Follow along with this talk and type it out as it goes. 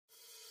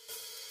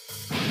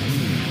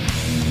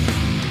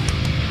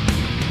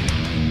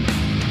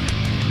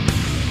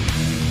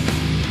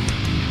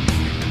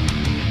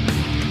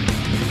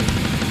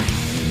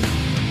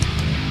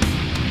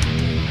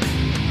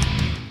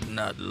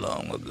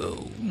long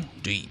ago,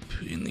 deep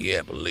in the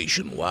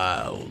Appalachian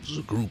wilds,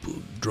 a group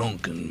of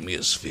drunken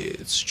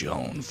misfits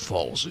joined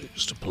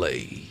forces to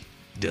play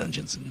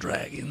Dungeons and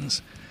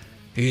Dragons,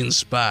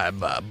 inspired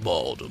by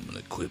boredom and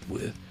equipped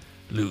with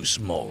loose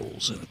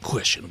morals and a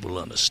questionable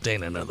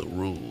understanding of the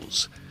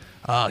rules.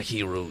 Our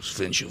heroes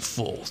venture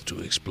forth to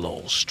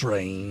explore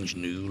strange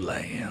new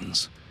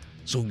lands.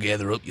 So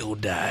gather up your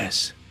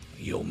dice,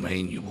 your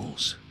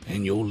manuals,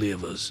 and your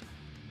livers,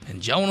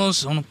 and join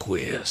us on a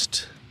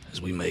quest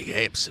as we make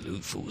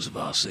absolute fools of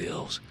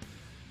ourselves.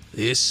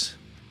 This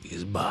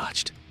is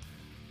Botched,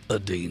 a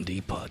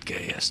D&D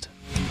podcast.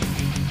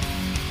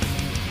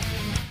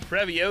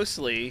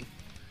 Previously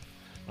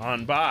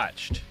on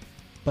Botched.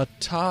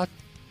 Bottiched.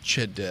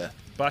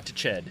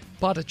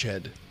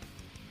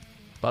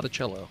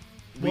 Botticello.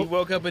 We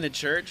woke up in a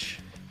church,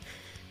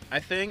 I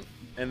think,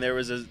 and there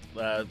was a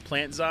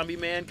plant zombie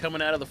man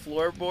coming out of the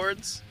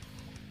floorboards.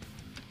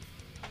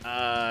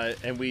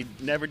 And we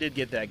never did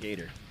get that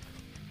gator.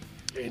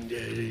 And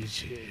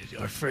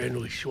our friend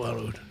was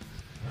swallowed.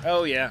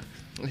 Oh, yeah.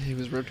 He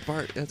was ripped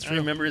apart. That's I true.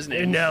 don't remember his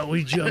name. And now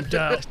we jumped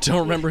out.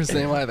 Don't remember his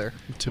name either.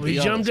 We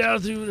jumped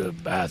out through the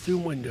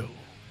bathroom window.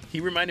 He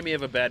reminded me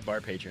of a bad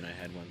bar patron I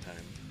had one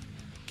time.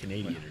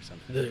 Canadian or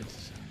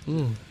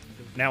something.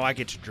 Now I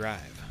get to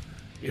drive.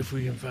 If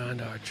we can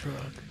find our truck.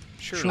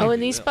 Sure. Oh,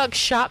 and these bugs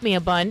shot me a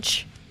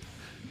bunch.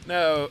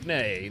 No,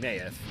 nay.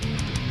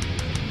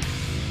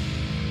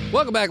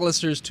 Welcome back,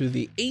 listeners, to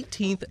the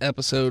 18th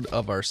episode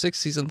of our 6th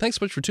season. Thanks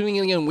so much for tuning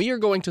in again. We are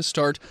going to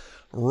start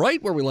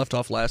right where we left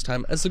off last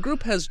time, as the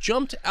group has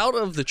jumped out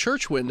of the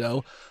church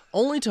window,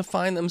 only to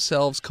find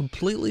themselves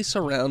completely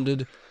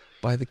surrounded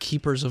by the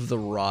Keepers of the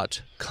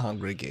Rot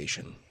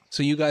congregation.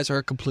 So you guys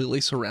are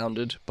completely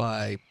surrounded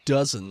by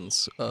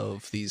dozens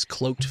of these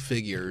cloaked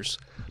figures.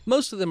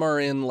 Most of them are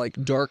in, like,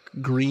 dark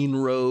green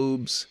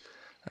robes.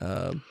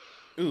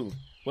 Ooh,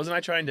 wasn't I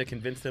trying to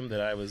convince them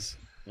that I was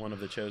one of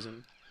the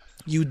chosen?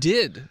 You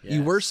did. Yes.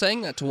 You were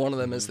saying that to one of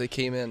them as they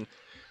came in,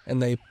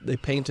 and they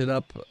painted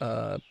up,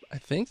 I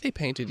think they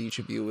painted each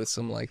of you with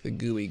some, like, the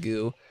gooey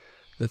goo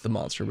that the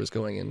monster was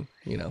going in,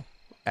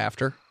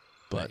 after.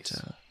 But,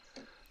 Nice.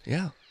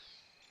 Yeah.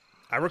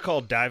 I recall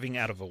diving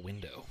out of a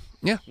window.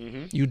 Yeah.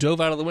 You dove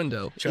out of the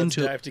window Chuds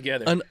into dive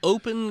together. an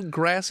open,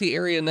 grassy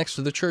area next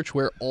to the church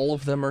where all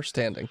of them are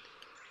standing.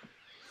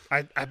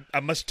 I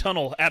must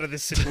tunnel out of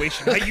this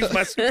situation. I use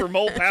my super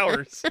mole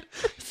powers.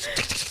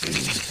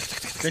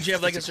 Did you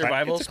have like a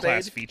survival It's a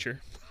class spade?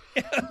 feature.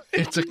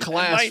 It's a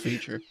class My-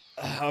 feature.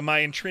 My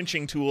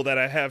entrenching tool that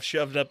I have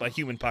shoved up my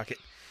human pocket.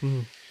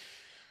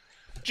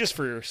 Just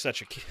for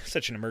such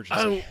an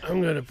emergency.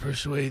 I'm going to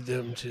persuade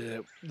them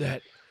to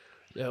that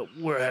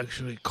we're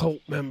actually cult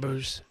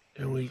members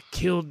and we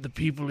killed the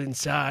people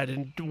inside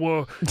and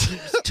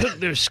took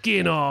their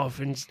skin off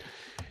and say,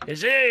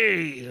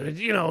 hey,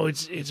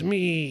 it's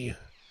me,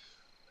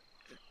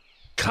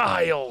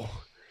 Kyle.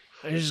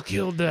 I just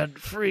killed that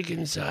freak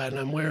inside and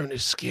I'm wearing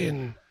his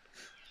skin.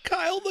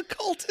 Kyle the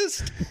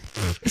cultist.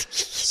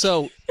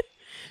 So,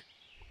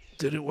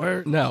 Did it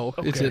work? no,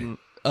 it Okay. didn't.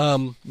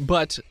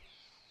 But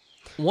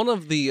one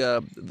of the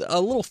a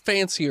little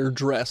fancier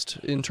dressed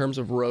in terms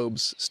of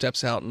robes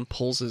steps out and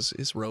pulls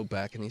his robe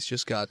back, and he's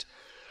just got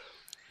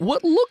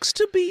what looks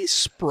to be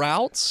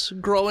sprouts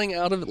growing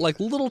out of it, like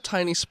little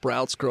tiny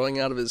sprouts growing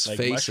out of his Like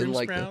face, mushroom and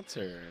like sprouts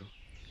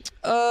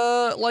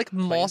or like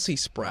mossy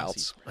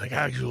sprouts, Like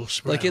actual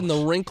sprouts. like in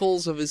the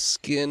wrinkles of his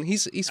skin.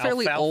 He's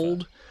fairly Alfalfa.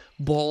 old,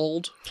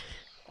 bald,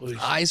 Well,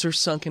 eyes are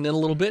sunken in a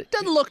little bit.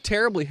 Doesn't look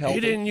terribly healthy. He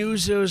didn't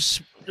use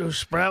those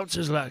sprouts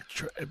as like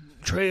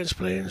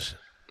transplants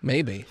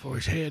Maybe. for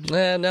his head.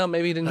 No,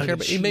 maybe he didn't Like care, a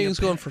but maybe he was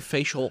chia going pet. for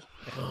facial,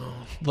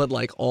 Oh, but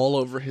like all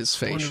over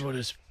his I wonder face. what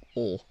his.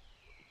 Oh.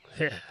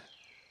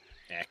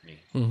 acne.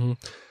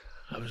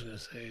 I was gonna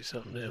say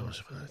something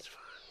else, but that's fine.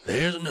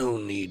 There's no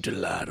need to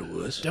lie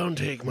to us. Don't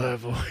take my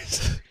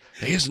voice.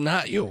 It's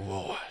not your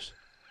voice.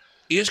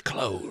 It's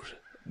close,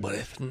 but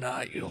it's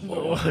not your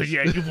voice. Oh,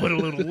 yeah, you put a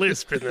little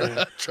lisp in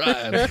there.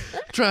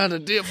 Trying to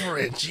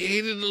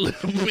differentiate it a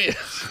little bit.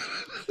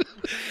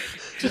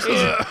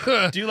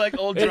 Do you like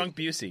old drunk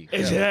Busey?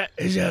 Is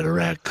that a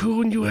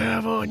raccoon you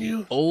have on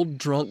you? Old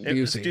drunk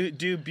Busey.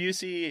 Do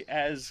Busey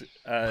as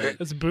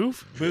That's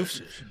Boof.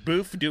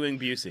 Boof doing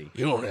Busey.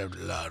 You don't have to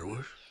lie to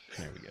us.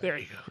 There we go. There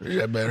you go. Is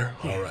that better?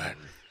 All right.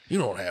 You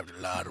don't have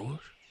to lie to us.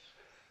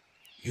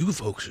 You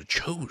folks are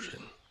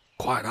chosen,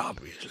 quite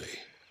obviously,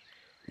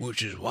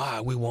 which is why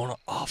we want to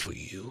offer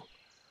you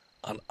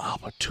an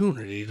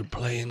opportunity to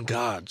play in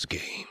God's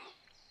game.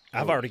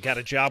 I've already got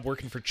a job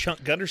working for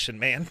Chunk Gunderson,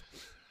 man.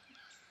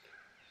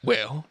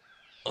 Well,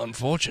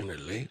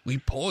 unfortunately, we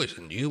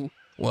poisoned you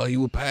while you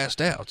were passed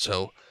out,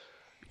 so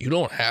you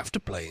don't have to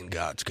play in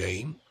God's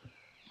game,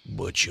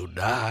 but you'll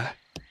die.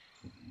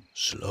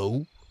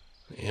 Slow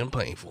and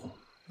painful.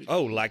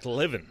 Oh, like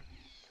living.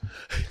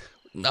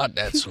 Not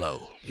that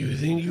slow. You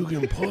think you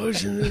can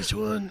poison this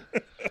one?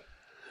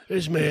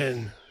 This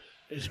man.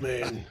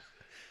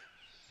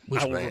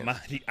 Which I will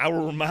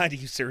man? remind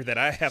you, sir, that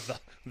I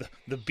have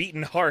the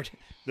beaten heart,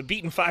 the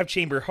beaten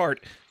 5-chamber heart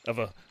of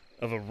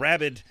of a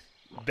rabid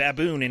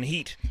baboon in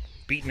heat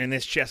beating in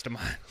this chest of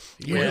mine.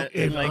 Yeah,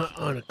 and if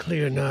on a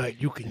clear night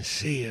you can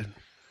see it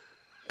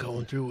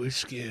going through his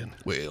skin.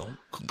 Well,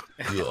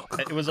 yuck.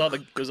 It was all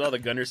the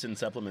Gunderson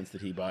supplements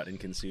that he bought and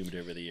consumed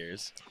over the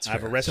years. I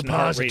have a resting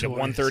heart rate of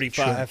Suppositories.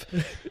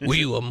 135. Well,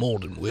 you are more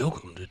than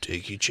welcome to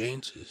take your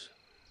chances.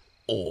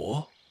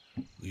 Or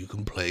you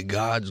can play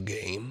God's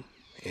game,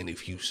 and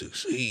if you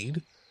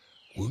succeed,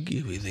 we'll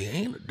give you the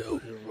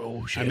antidote.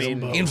 I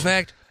mean, In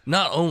fact,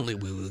 not only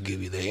will we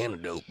give you the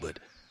antidote, but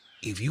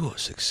if you are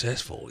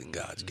successful in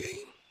God's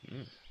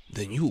game,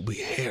 then you will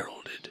be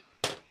heralded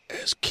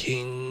as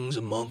kings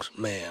amongst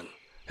men,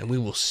 and we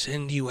will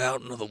send you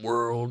out into the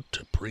world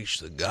to preach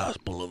the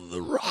gospel of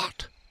the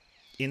rot.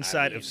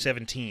 Inside of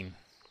 17.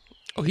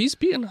 Oh, he's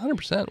being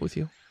 100% with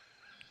you.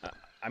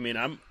 I mean,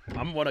 I'm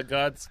one of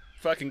God's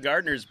fucking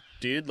gardeners,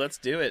 dude. Let's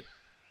do it.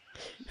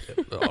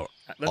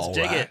 Let's All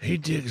dig right. it. He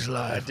digs I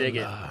life. dig it.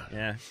 alive.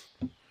 Yeah.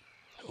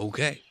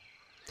 Okay.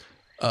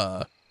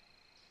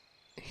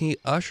 He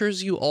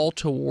ushers you all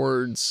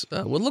towards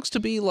what looks to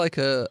be like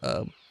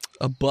a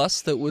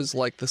bus that was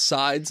like the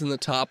sides and the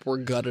top were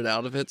gutted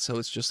out of it, so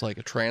it's just like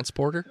a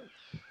transporter,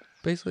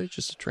 basically,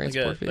 just a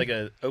transport vehicle. Like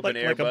a open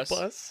air Like a bus.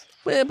 bus?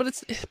 Yeah, but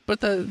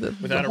the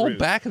Without a whole roof.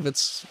 back of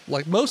it's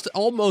like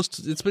almost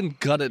it's been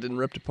gutted and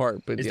ripped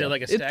apart. But Is yeah, there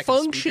like a it stack of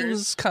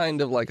functions speakers?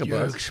 kind of like a You're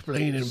bus.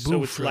 explaining So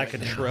boof it's like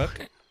right a now.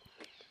 truck?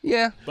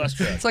 Yeah, Bus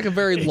truck. it's like a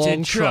very It's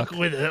long a truck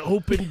with an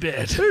open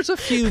bed. There's a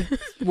few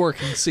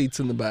working seats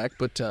in the back,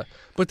 but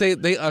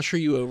they usher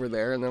you over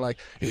there, and they're like,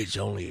 It's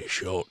only a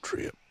short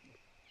trip.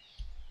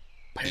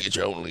 It's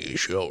only a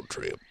short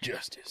trip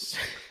Justice.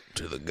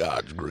 to the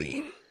God's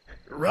green.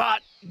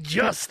 Rot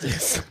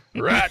justice.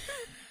 Right?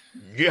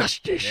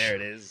 Justice. There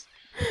it is.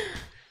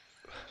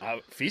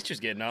 Feaster's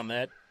getting on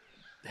that.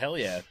 Hell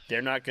yeah.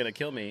 They're not going to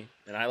kill me,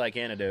 and I like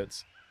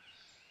antidotes.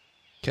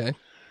 "Okay,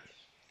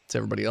 is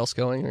everybody else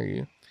going? Or are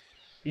you?"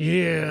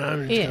 Yeah,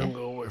 I'm just Yeah. gonna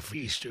go where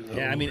Feaster goes.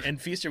 Yeah, I mean, and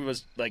Feaster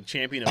was like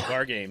champion of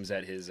car games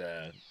at his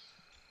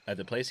at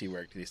the place he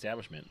worked, the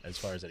establishment, as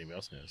far as anybody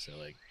else knows. So,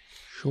 like,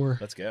 Sure.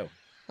 let's go.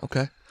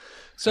 Okay. I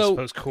So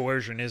suppose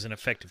coercion is an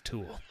effective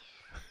tool.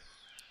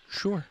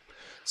 sure.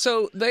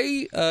 So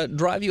they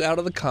drive you out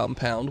of the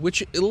compound,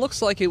 which it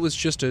looks like it was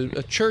just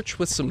a church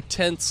with some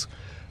tents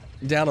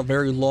down a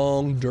very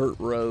long dirt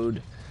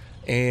road,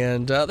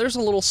 and there's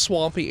a little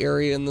swampy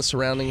area in the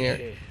surrounding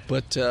area,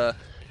 but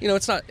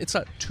it's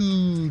not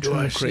too Do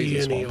I crazy see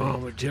any swampy.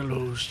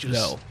 armadillos? Just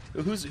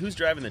No, Who's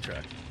driving the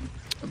truck?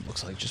 it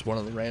looks like just one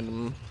of the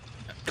random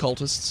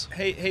cultists.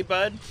 Hey,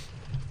 bud,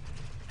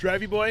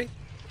 drivey boy.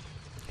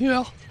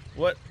 Yeah.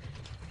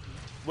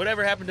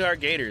 Whatever happened to our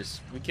gators?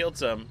 We killed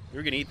some. We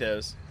were gonna eat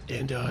those.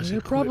 And us They're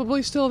equip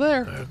probably still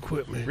there. our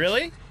equipment.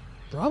 Really?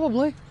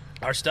 Probably.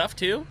 Our stuff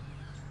too?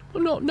 Oh,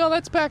 no,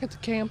 that's back at the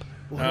camp.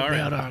 What All right.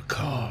 about our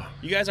car?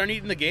 You guys aren't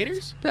eating the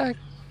gators? Back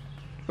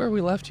where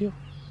we left you.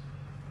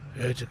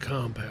 It's a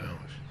compound.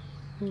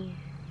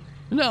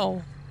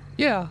 No.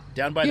 Yeah.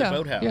 Down by yeah, the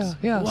boathouse.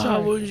 Yeah. Why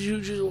Sorry. would you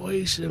just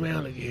waste them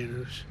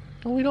alligators?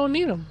 No, we don't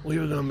need them. We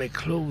were gonna make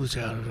clothes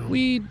out of them.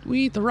 We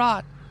eat the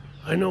rot.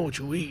 I know what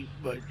you eat,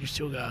 but you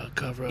still gotta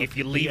cover up. If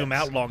you your leave them BS.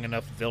 out long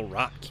enough, they'll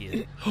rot,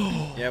 kid.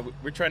 Yeah,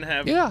 we're trying to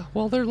have. Yeah.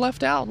 Well, they're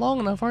left out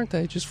long enough, aren't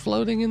they? Just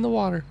floating in the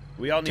water.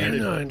 We all They're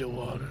need not to. in the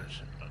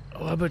waters.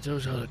 Oh, I bet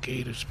those other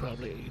gators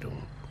probably ate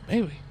them.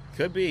 Maybe.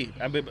 Could be.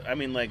 I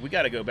mean, like, we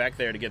got to go back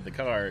there to get the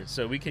car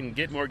so we can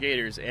get more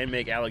gators and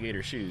make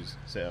alligator shoes.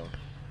 So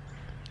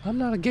I'm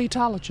not a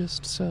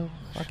gatologist, so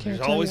I can't There's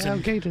tell you always how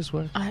an- age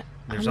work.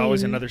 There's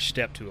always another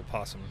step to a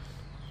possum.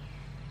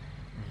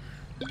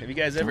 have you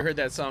guys ever heard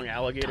that song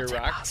Alligator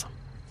Rock?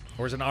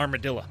 Or is it an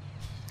armadillo?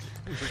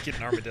 We're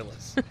getting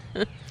armadillos.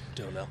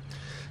 Don't know.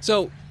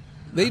 So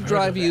they Heard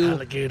drive of you. an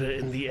alligator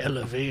in the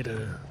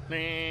elevator.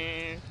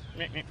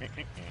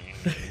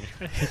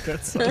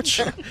 That's such.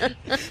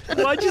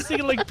 Why'd you sing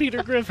it like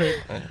Peter Griffin?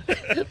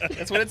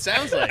 That's what it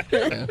sounds like.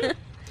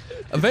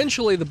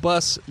 Eventually, the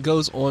bus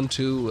goes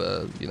onto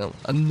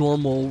a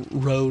normal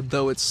road,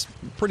 though it's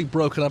pretty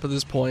broken up at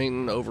this point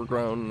and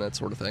overgrown and that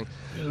sort of thing.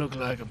 They look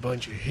like a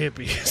bunch of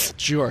hippies.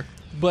 Sure.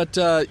 But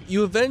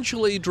you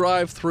eventually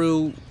drive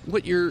through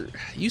what you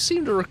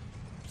seem to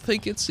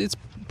think it's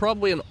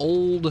probably an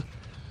old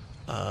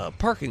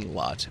parking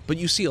lot, but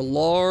you see a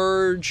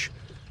large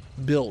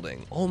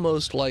building,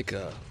 almost like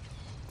a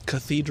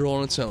cathedral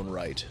in its own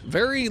right.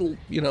 Very,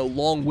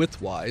 long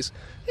width-wise,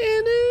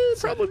 and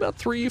probably about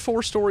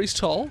 3-4 stories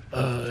tall.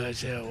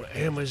 That's our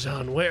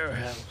Amazon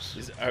warehouse.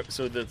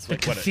 So that's The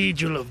like what?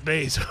 Cathedral of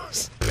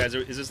Bezos. Guys,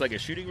 is this like a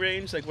shooting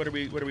range? Like, what are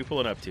we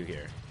pulling up to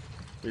here?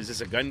 Is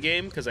this a gun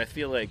game? Because I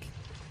feel like.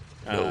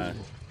 No,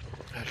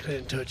 I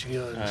couldn't touch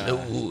guns.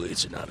 no,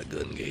 it's not a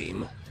gun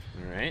game.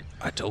 All right.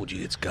 I told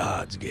you it's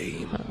God's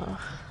game.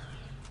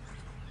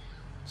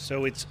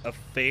 So it's a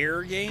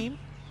fair game?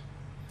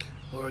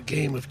 Or a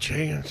game of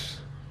chance.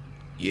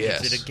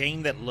 Yes, Is it a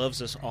game that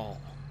loves us all?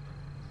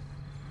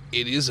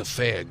 it is a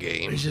fair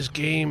game, Is this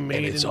game and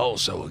made it's in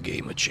also a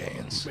game of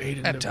chance, Made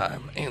in at the-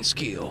 time and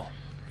skill.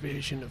 the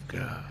vision of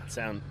God?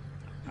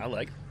 I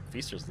like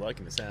Feaster's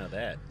liking the sound of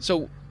that.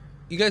 So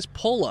you guys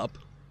pull up,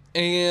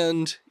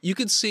 and you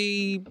can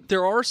see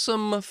there are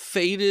some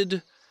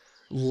faded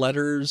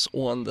letters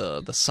on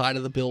the side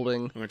of the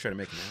building. I'm gonna try to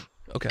make them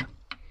out. Okay.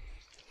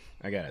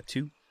 I got a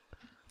 2.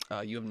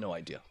 You have no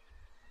idea.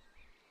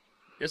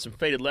 There's some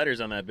faded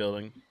letters on that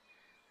building.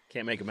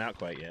 Can't make them out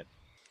quite yet.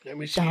 Let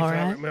me see if All I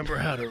right. remember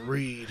how to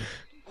read.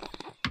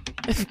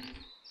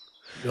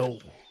 No.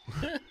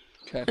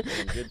 Okay.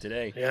 I'm good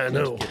today. Yeah, I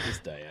know. Get this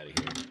die out of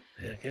here.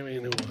 Yeah, give me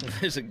a new one.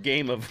 There's a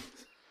game of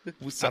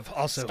I've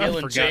also skill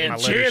and forgotten my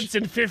chance. letters. Chance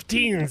and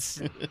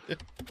 15s.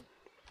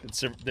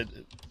 that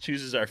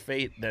chooses our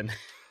fate. Then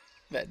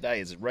that die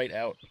is right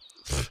out.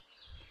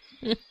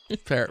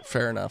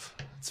 Fair enough.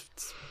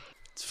 It's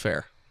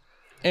fair.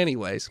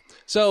 Anyways,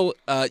 so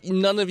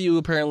none of you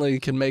apparently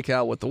can make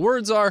out what the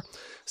words are.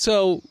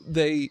 So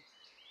they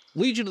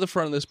lead you to the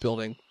front of this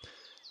building,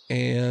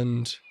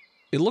 and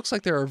it looks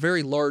like there are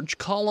very large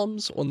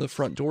columns on the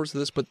front doors of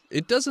this, but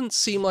it doesn't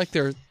seem like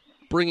they're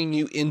bringing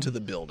you into the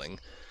building.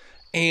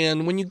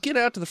 And when you get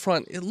out to the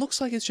front, it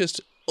looks like it's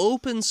just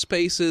open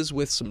spaces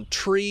with some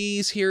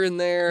trees here and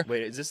there.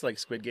 Wait, is this like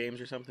Squid Games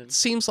or something? It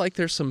seems like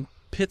there's some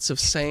pits of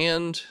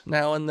sand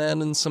now and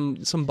then, and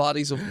some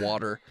bodies of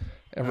water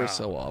every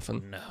so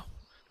often. No.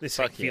 This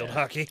Fuck ain't field yeah.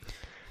 hockey.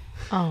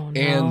 Oh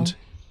no. And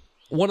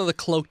one of the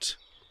cloaked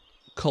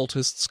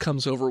cultists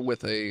comes over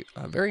with a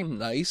very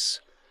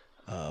nice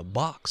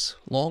box,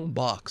 long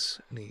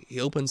box, and he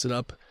opens it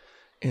up,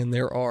 and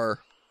there are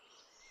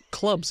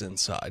clubs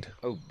inside.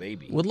 Oh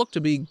baby. Would look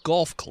to be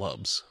golf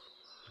clubs,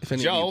 if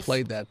any of you Golf?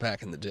 played that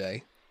back in the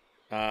day.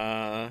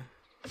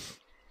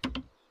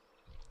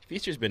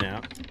 Feaster's been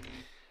out.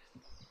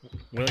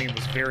 William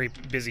was very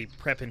busy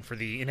prepping for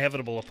the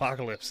inevitable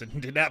apocalypse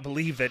and did not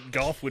believe that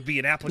golf would be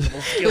an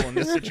applicable skill in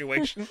this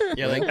situation.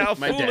 Yeah, like How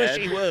my foolish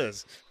dad. he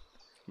was.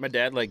 My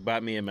dad like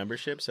bought me a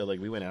membership, so like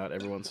we went out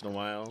every once in a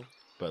while,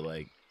 but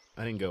like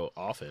I didn't go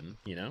often,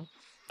 you know.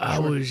 I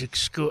was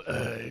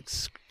escorted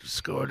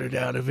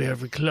out of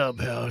every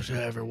clubhouse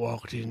I ever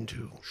walked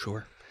into,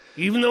 Sure.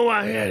 even though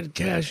I had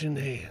cash in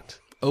hand.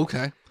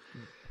 Okay.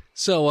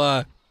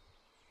 So,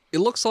 it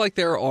looks like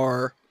there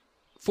are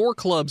 4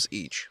 clubs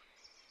each.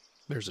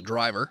 There's a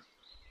driver,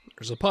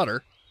 there's a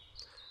putter,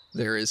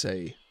 there is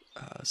a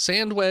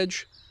sand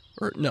wedge,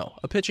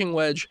 a pitching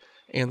wedge,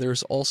 and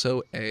there's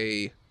also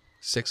a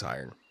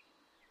 6-iron.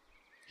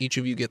 Each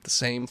of you get the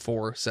same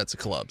 4 sets of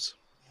clubs.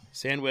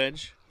 Sand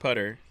wedge,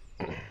 putter,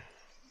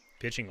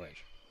 Pitching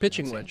wedge.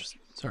 Pitching wedge,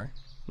 sorry.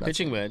 Not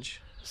pitching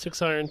wedge,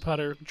 6-iron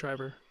putter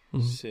driver.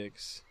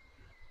 6.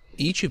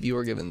 Each of you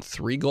are given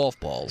 3 golf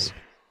balls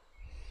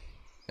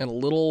and a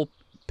little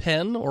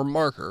pen or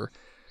marker,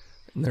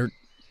 and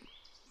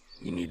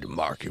you need to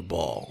mark your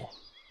ball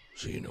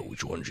so you know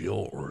which one's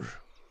yours.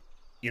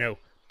 You know,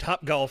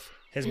 Top Golf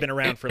has been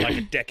around for like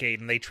a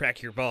decade, and they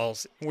track your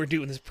balls. We're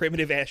doing this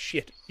primitive ass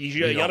shit.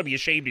 You ought to be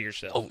ashamed of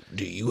yourself. Oh,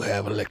 do you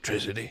have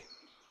electricity?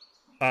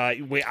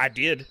 I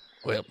did.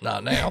 Well,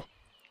 not now.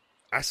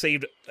 I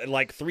saved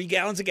like 3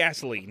 gallons of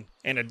gasoline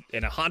and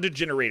a Honda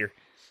generator.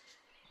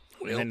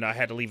 Well, And then I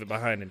had to leave it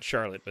behind in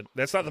Charlotte, but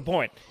that's not the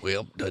point.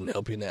 well, doesn't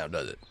help you now,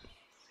 does it?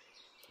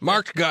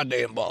 Mark the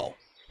goddamn ball.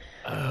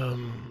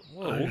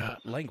 Whoa,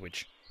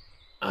 language.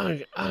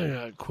 I got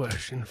a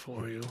question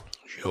for you.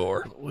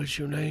 Sure. What's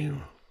your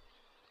name?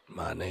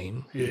 My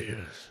name? Yes.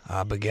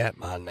 I begat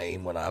my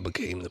name when I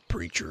became the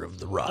preacher of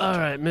the rod. All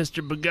right,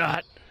 Mr.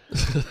 Begot.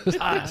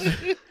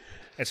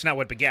 That's not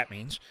what begat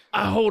means.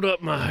 I hold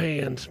up my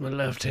hand, my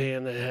left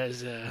hand that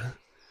has a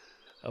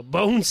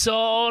bone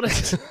saw on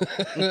it.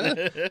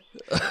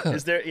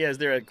 Is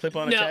there a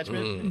clip-on Now,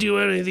 attachment? do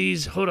any of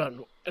these? Hold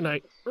on, and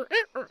I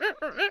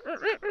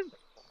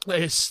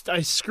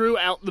screw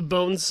out the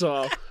bone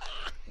saw.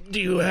 Do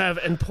you have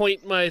and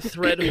point my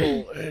thread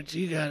hole? Do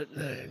you got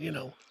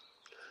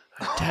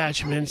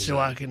attachments so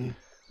I can?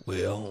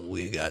 Well,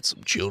 we got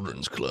some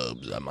children's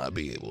clubs. I might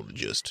be able to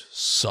just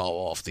saw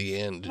off the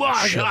end and Well,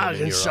 shove I it in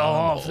can your saw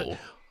off. armhole.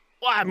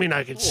 Well, I mean,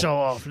 I could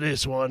saw off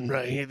this one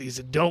right here.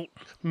 These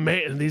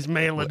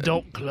male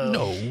adult clubs.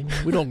 No,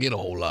 we don't get a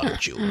whole lot of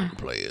children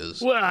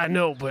players. Well, I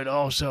know, but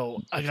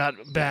also I got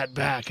a bad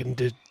back and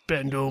to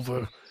bend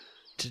over.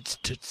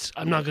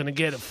 I'm not gonna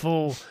get a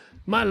full.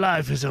 My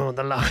life is on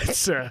the line,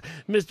 sir,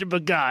 Mr.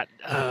 Begot.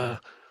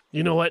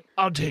 You know what?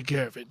 I'll take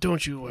care of it.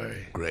 Don't you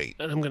worry. Great.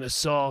 And I'm gonna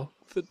saw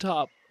The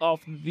top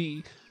off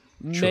the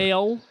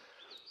male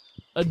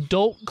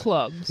adult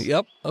clubs.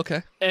 Yep,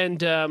 okay.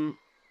 And I'm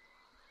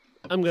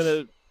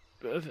gonna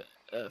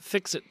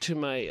fix it to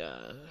my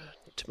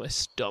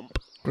stump.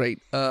 Great.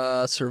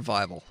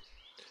 Survival.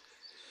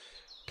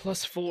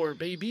 +4,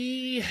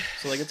 baby.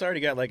 So like it's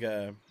already got like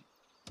a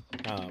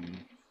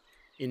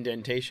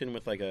indentation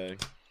with like a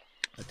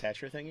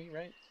attacher thingy,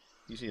 right?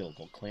 Usually a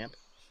little clamp.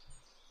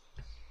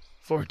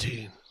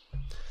 14.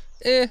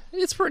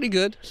 It's pretty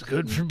good. It's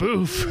good for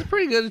boof. It's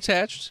pretty good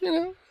attached, you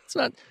know. It's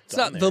not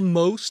on the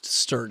most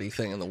sturdy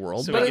thing in the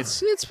world, So but it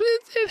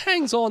it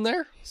hangs on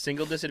there.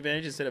 Single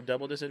disadvantage instead of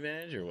double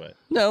disadvantage, or what?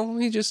 No,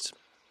 he just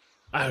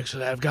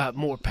Actually, I've got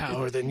more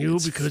power than you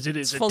because it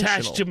is it's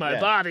attached functional. to my Yeah,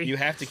 body. You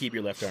have to keep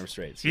your left arm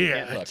straight. So you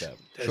Yeah, can't fuck up.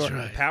 that's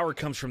right. Power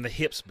comes from the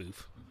hips,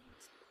 Boof.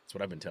 That's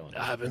what I've been telling you.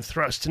 I've been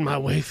thrusting my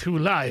way through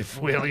life,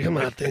 William.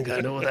 I think I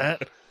know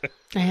that.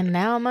 And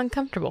now I'm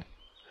uncomfortable.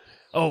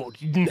 Oh,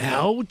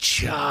 now,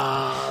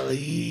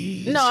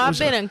 Charlie. No, I've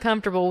been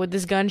uncomfortable with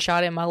this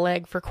gunshot in my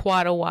leg for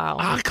quite a while.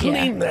 I Yeah.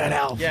 cleaned that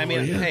out Yeah, I for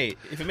mean, you. hey,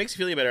 if it makes you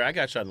feel any better, I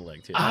got shot in the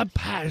leg too. I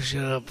patched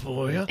it up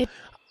for you. It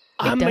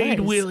I made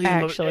does, William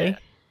actually.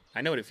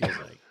 I know what it feels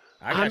like.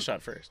 I got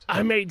shot first.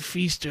 I made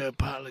Feaster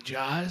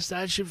apologize.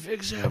 That should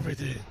fix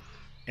everything.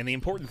 And the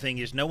important thing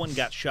is no one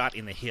got shot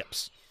in the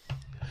hips.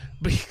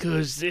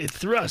 Because it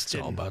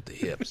thrusted. All about the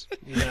hips.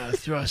 Yeah,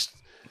 thrust.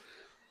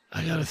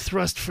 I got a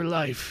thrust for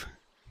life.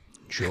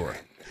 Sure.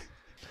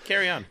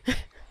 Carry on.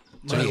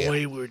 My yeah.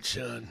 wayward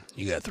son.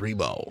 You got 3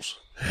 balls.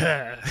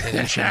 And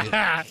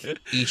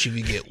each of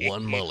you get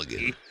 1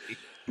 mulligan.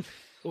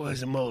 Where's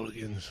the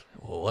mulligans?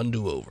 1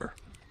 do-over.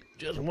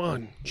 Just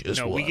one. Just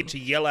No, 1. we get to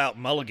yell out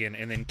Mulligan,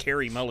 and then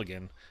Carrie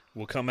Mulligan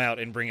will come out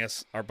and bring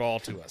us our ball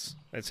to us.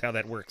 That's how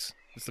that works.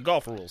 It's the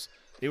golf rules.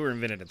 They were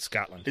invented in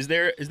Scotland. Is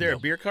there a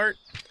beer cart?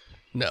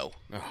 No.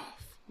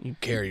 You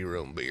carry your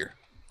own beer.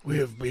 We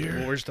have beer.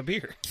 Well, where's the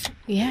beer?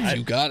 Yeah.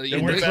 You got it.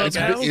 Then we're It's,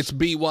 back out? it's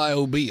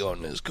BYOB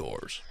on this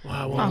course.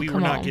 Wow, Oh, We were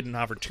come not on. getting an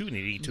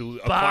opportunity to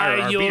acquire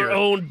buy our your beer.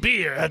 own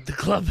beer at the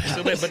clubhouse.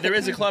 So, but there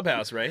is a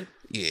clubhouse, right?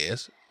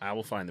 Yes. I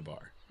will find the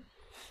bar.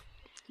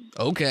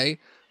 Okay.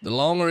 The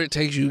longer it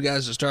takes you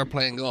guys to start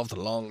playing golf, the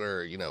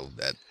longer,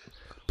 that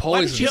Why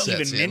poison did you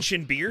sets even in.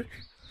 mention beer?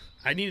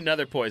 I need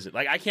another poison.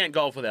 Like I can't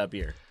golf without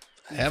beer.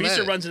 Have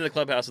Feaster at it. runs into the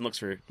clubhouse and looks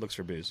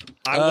for booze.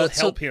 I will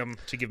so help him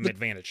to give him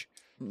advantage.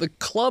 The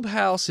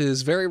clubhouse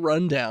is very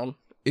run down.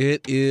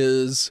 It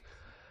is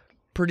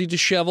pretty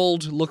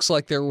disheveled. Looks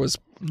like there was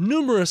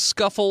numerous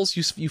scuffles.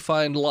 You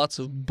find lots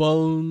of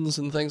bones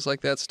and things like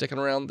that sticking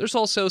around. There's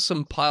also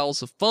some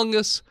piles of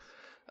fungus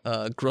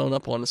grown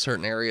up on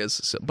certain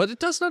areas. But it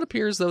does not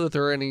appear as though that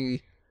there are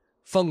any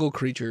fungal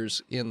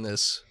creatures in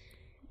this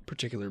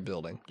particular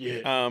building.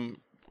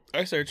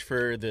 I searched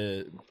for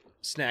the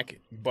snack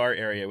bar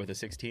area with a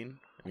 16.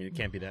 I mean, it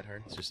can't be that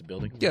hard. It's just a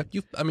building. Yeah,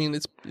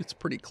 it's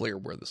pretty clear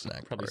where the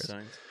snack bar Probably is.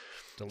 signs.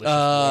 Delicious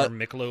warm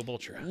Michelob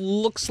Ultra.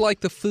 Looks like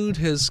the food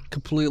has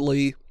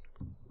completely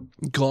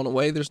gone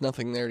away. There's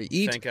nothing there to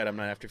eat. Thank God I'm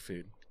not after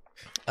food.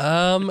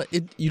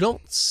 It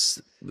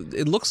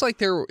looks like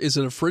there is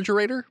a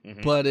refrigerator,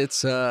 but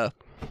it's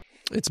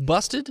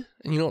busted,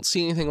 and you don't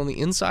see anything on the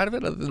inside of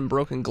it other than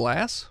broken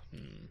glass.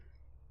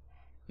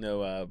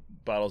 No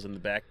bottles in the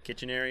back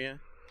kitchen area.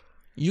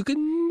 You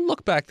can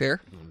look back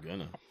there.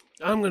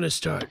 I'm gonna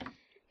start.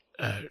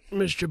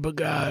 Mr.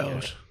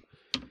 Beguiles,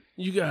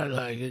 you got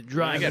like a I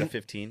driving. got a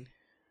 15.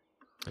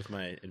 That's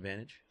my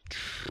advantage.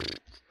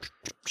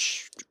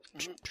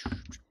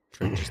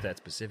 For just that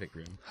specific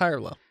room. High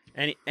or low?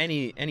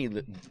 Any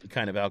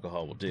kind of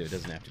alcohol will do. It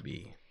doesn't have to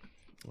be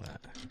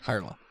High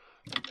or low?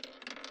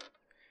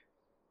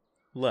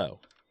 low.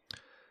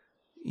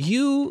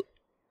 You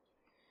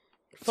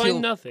Find feel-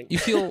 nothing. You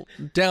feel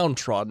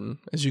downtrodden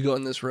as you go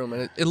in this room,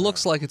 and it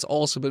looks like it's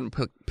also been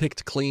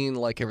picked clean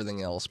like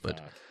everything else,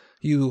 but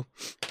you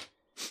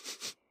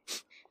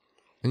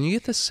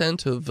get the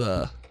scent of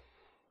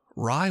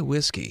rye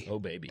whiskey. Oh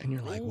baby. And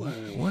you're like,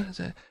 what is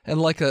that? And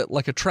like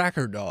a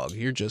tracker dog,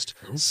 you're just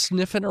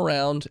sniffing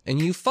around,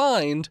 and you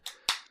find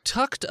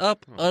tucked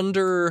up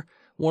under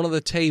one of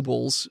the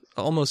tables,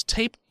 almost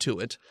taped to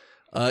it,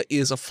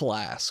 is a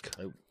flask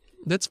Oh.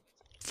 that's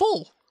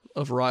full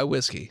of rye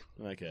whiskey.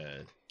 Like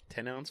a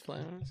 10-ounce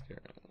flask?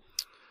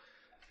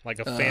 Like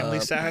a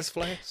family-size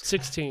flask?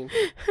 16.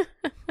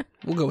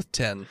 We'll go with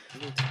 10.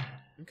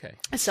 Okay.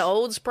 It's an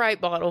old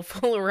Sprite bottle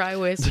full of rye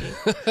whiskey.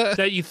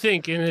 That you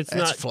think, and it's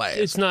That's not. flask.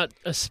 It's not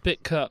a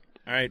spit cup.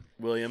 All right,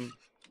 William.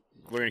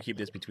 We're going to keep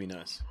this between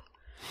us.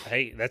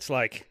 Hey, that's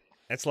like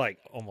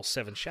almost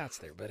 7 shots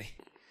there, buddy.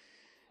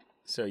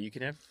 So you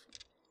can have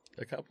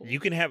a couple. You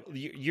can have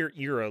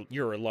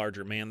you're a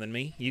larger man than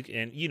me.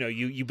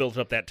 You built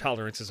up that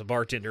tolerance as a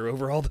bartender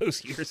over all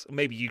those years. So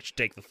maybe you should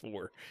take the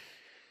 4.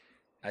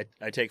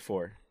 I take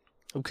 4.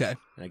 Okay.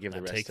 And I give the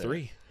I rest take to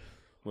 3.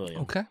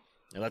 William. Okay.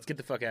 Now let's get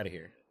the fuck out of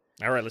here.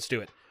 All right, let's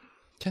do it.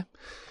 Okay.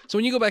 So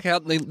when you go back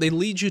out, they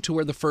lead you to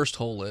where the first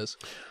hole is.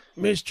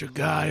 Mr.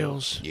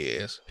 Giles,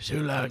 Yes. is there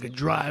like a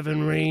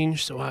driving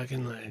range so I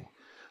can like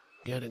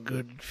get a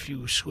good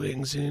few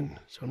swings in,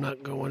 so I'm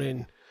not going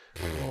in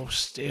all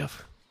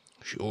stiff?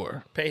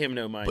 Sure. Pay him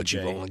no mind, But Jay.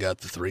 you've only got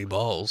the 3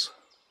 balls.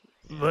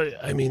 But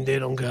I mean, they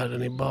don't got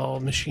any ball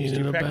machine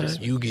in the practice?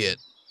 back. You get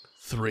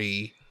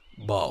 3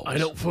 balls. I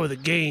know for the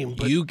game,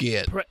 but You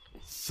get pre-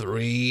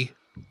 3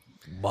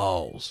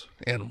 balls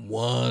and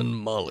 1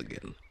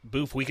 mulligan,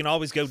 Boof, we can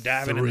always go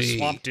diving in the 3.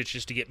 swamp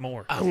ditches to get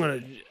more. I'm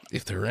gonna.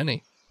 if there are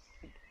any.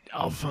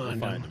 I'll find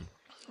Find him. him.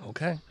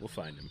 Okay. We'll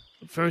find him.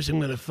 First, I'm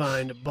gonna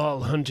find a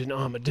ball hunting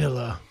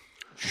armadillo,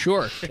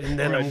 Sure. and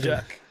then I'm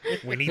gonna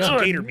We need some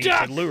Oh, gator meat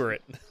duck! to lure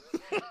it.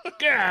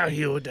 get out of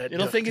here with that.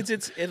 It'll duck. think it's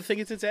its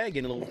egg,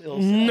 and it'll No,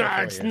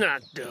 for it's you.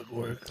 not duck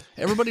work.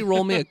 Everybody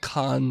roll me a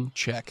con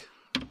check.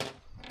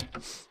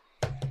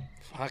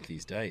 Fuck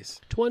these dice.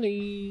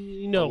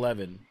 20. No,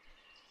 11.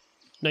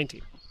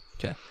 19.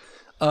 Okay.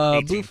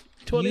 18. Boof,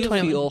 20. you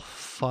 21. feel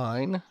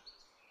fine.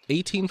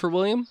 18 for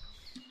William.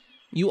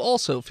 You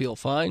also feel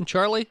fine.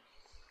 Charlie?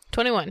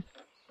 21.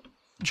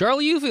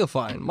 Charlie, you feel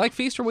fine. Mike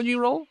Feaster, what'd you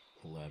roll?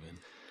 11.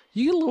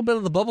 You get a little bit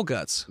of the bubble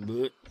guts.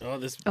 Oh,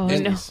 this. Oh,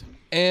 And- no.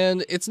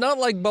 And it's not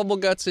like bubble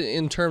guts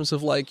in terms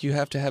of like you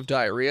have to have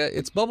diarrhea.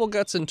 It's bubble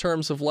guts in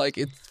terms of like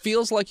it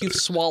feels like you've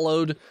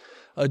swallowed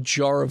a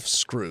jar of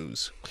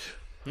screws.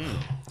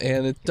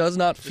 And it does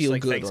not feel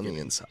like good on Thanksgiving.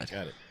 the inside.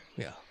 Got it.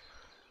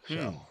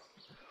 Yeah.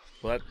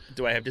 Well,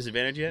 do I have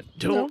disadvantage yet?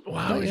 Don't.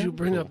 Why would you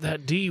bring up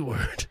that D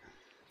word?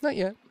 Not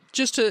yet.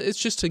 It's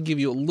just to give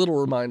you a little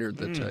reminder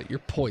that you're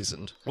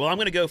poisoned. Well, I'm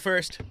gonna go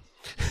first.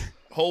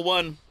 Hole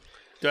 1.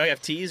 Do I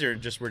have tees or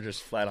we're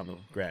just flat on the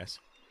grass?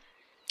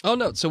 Oh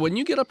no! So when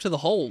you get up to the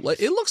hole,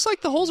 it looks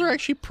like the holes are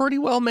actually pretty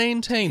well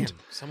maintained.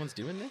 Someone's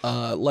doing this.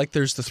 Like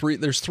there's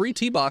three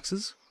tee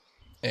boxes,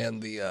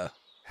 and the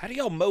How do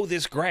y'all mow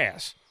this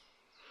grass?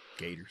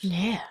 Gators.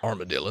 Yeah.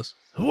 armadillos.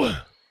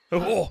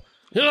 Oh,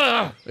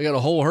 Ah! They got a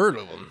whole herd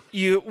of them.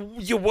 you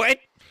what?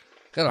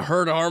 Got a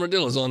herd of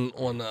armadillos on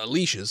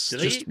leashes. Do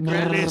they Just eat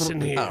grass?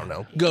 Listen I here. don't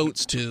know,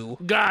 goats too.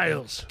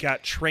 Giles.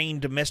 Got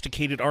trained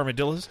domesticated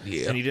armadillos?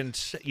 Yeah. And you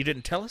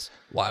didn't tell us?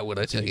 Why would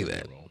I tell you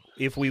that?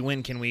 If we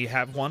win, can we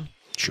have one?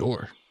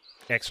 Sure.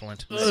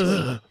 Excellent.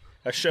 A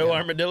show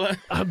armadillo.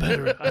 I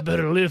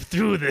better live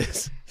through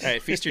this. All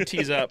right, Feaster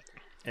tees up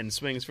and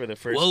swings for the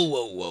first. Whoa.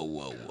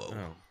 Oh,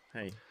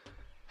 hey,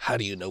 How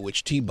do you know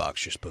which tee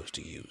box you're supposed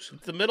to use?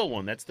 it's the middle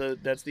one. That's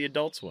the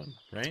adults one,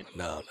 right?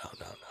 No.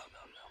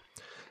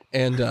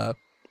 And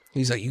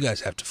he's like, you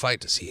guys have to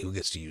fight to see who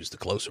gets to use the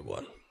closer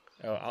one.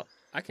 Oh,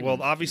 I can.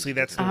 Well, obviously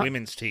that's the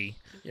women's tee.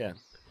 yeah.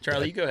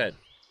 Charlie, you go ahead.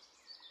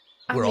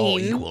 We're all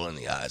equal in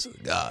the eyes of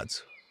the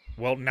gods.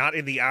 Well, not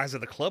in the eyes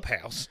of the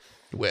clubhouse.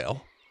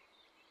 Well,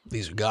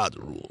 these are God's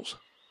rules.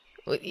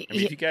 I mean,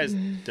 if you guys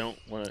don't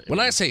want to. When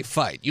I say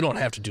fight, you don't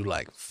have to do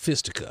like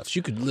fisticuffs.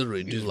 You could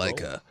literally do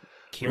like a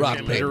Can rock,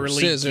 we paper,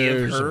 literally give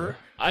scissors. her or-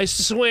 I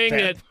swing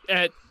That-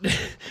 at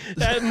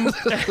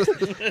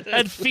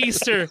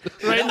Feaster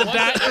right in the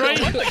back,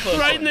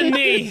 right in the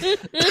knee.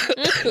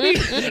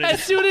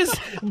 As soon as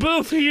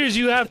Boof hears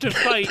you have to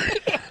fight,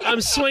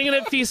 I'm swinging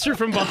at Feaster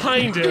from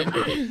behind him.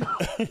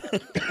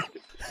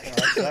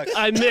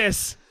 I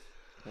miss.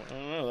 I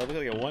don't know. That looked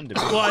like a 1 to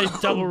me. Well, I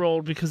double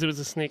rolled because it was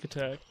a sneak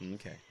attack.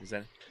 Okay. Is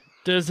that?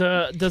 Does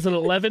an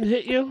 11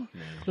 hit you?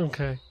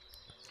 Okay.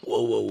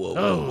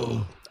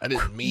 Whoa. I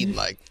didn't mean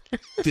like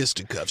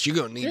fisticuffs. You're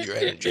going to need your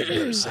energy. You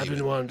better I've save been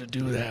it. wanting to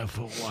do that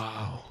for a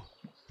while.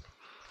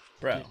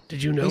 Bro.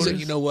 Did you He's notice? like,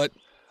 you know what?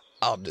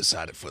 I'll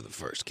decide it for the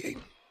first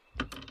game.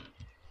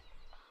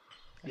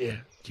 Yeah.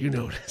 Do you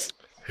notice?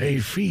 Hey,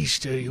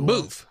 Feaster, you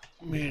want Move.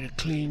 me to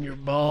clean your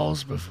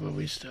balls before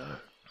we start?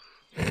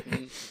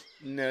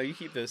 No, you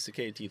keep those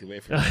cicada teeth away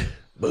from me.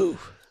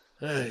 Move.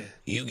 Hey.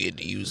 You get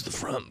to use the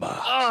front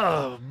box.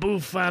 Oh, Boo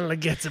finally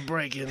gets a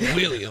break in there.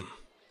 William,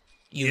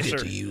 you Yes, get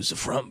sir. to use the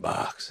front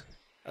box.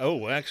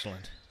 Oh,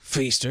 excellent.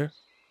 Feaster,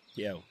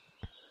 Yo.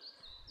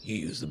 you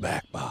use the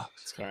back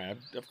box. Sorry, I've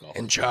golfed.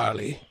 And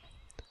Charlie,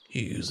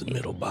 you use the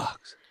middle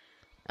box.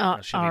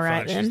 She'll All be right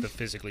fine. She's then. the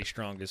physically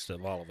strongest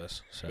of all of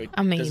us. So. Wait,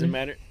 I mean- does it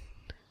matter?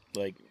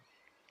 Like,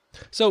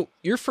 So,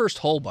 your first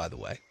hole, by the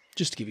way,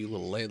 just to give you a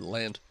little lay of the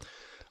land,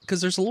 because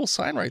there's a little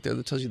sign right there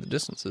that tells you the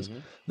distances.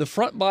 The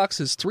front box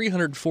is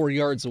 304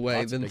 yards away,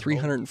 That's a then big hole.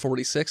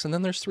 346, and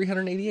then there's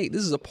 388.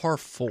 This is a par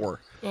 4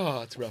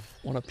 oh, it's rough.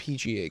 on a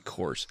PGA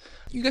course.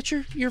 You got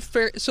your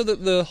fair. So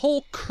the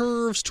hole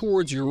curves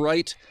towards your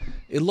right.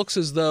 It looks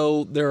as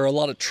though there are a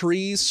lot of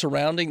trees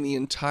surrounding the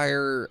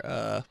entire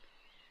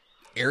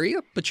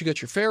area, but you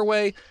got your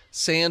fairway,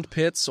 sand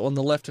pits on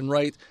the left and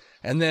right,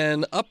 and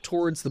then up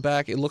towards the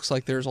back, it looks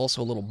like there's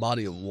also a little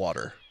body of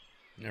water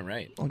All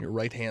right. on your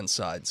right-hand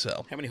side.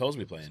 So How many holes are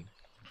we playing?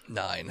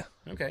 9.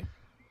 Okay.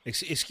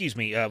 Excuse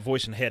me,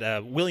 voice and head.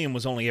 William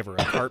was only ever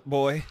a cart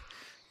boy.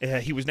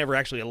 He was never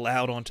actually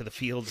allowed onto the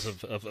fields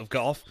of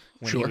golf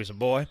when he Sure. was a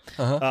boy.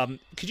 Uh-huh.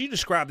 Could you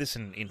describe this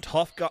in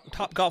top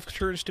golf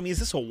terms to me? Is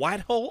this a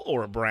white hole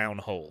or a brown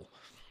hole?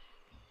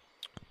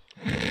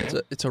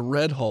 It's a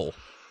red hole.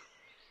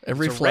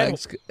 Every It's a red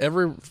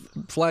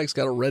flag's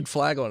got a red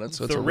flag on it,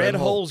 so it's The a red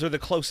hole. holes are the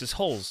closest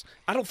holes.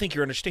 I don't think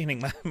you're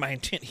understanding my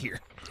intent here.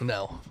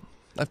 No,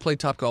 I've played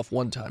Topgolf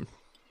one time.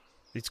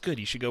 It's good.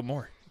 You should go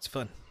more. It's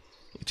fun.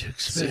 It's It's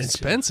expensive.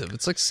 expensive.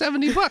 It's like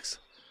 $70.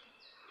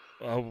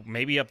 Oh,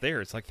 maybe up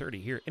there it's like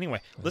 30 here. Anyway,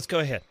 let's go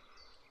ahead.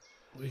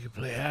 We could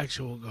play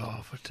actual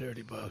golf for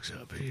 $30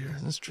 up here.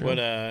 That's true. What?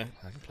 I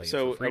can play it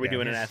So for free are we down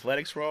doing an here.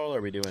 athletics roll? Or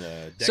are we doing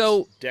a dex?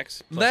 So,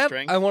 dex plus that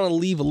strength? I want to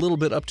leave a little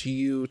bit up to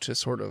you to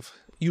sort of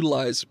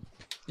utilize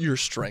your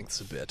strengths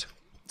a bit.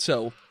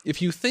 So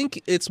if you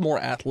think it's more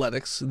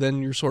athletics,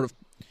 then you're sort of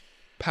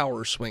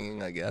power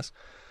swinging, I guess.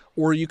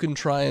 Or you can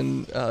try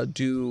and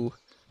do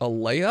a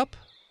layup,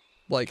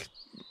 like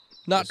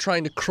not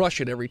trying to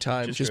crush it every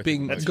time, just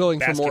being That's going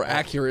for more basketball.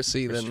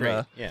 accuracy Or than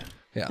straight. Yeah.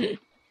 yeah.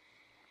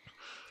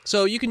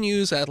 So you can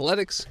use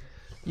athletics,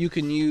 you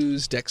can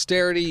use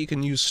dexterity, you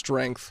can use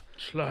strength.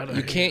 Sleight of You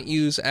hand. can't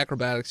use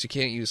acrobatics, you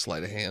can't use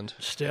sleight of hand.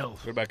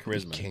 Stealth. What about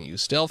charisma? You can't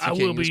use stealth, you I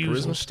can't will be use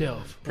using charisma.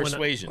 stealth. when I-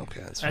 Persuasion.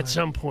 Okay, that's fine. At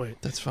some point.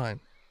 That's fine.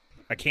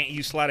 I can't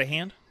use sleight of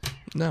hand.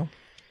 No.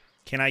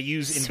 Can I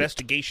use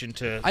investigation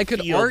to I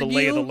could feel the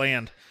lay of the argue-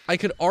 land? I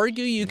could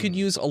argue you could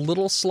use a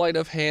little sleight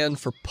of hand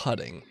for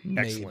putting.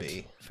 Excellent.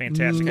 Maybe.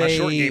 Fantastic. My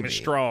short game is Maybe.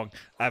 strong.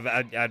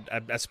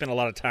 I spent a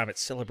lot of time at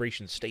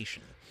Celebration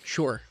Station.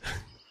 Sure.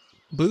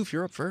 Boof,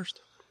 you're up first.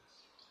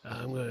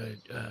 I'm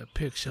going to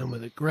pick some of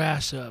the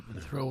grass up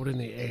and throw it in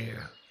the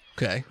air.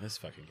 Okay. This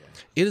fucking guy.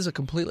 It is a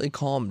completely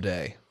calm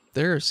day.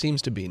 There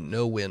seems to be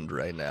no wind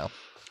right now.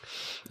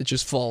 It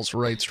just falls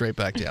right straight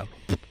back down.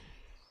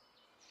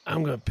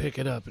 I'm going to pick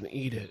it up and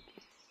eat it.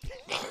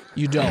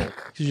 You don't,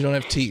 because you don't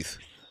have teeth.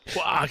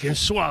 Well, I can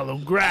swallow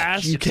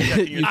grass. You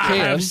can. You I can.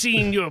 have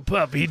seen your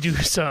puppy do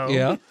so.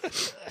 Yeah.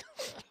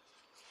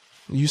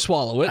 You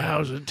swallow it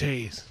How's it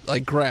taste?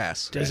 like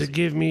grass. Does it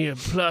give me a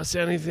plus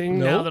anything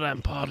now Nope. that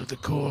I'm part of the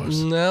course?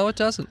 No, it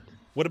doesn't.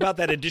 What about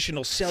that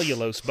additional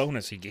cellulose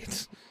bonus he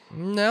gets?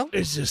 No,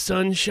 Is the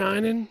sun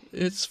shining?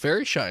 it's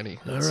very shiny.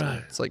 All It's-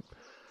 right. It's like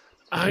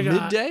I got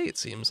midday, it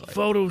seems like.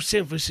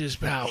 photosynthesis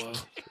power.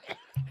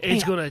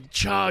 It's going to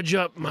charge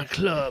up my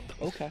club.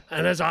 Okay.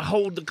 And as I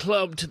hold the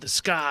club to the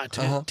sky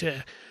Uh-huh.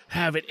 to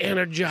have it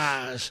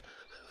energize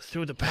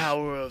through the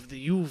power of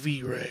the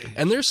UV ray.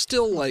 And there's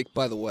still, like,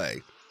 by the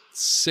way,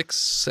 6,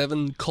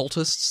 7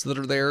 cultists that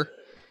are there.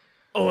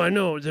 Oh, I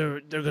know. They're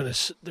gonna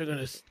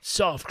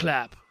soft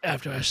clap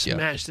after I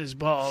smash this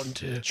ball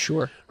into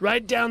Sure.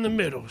 right down the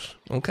middles.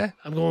 Okay.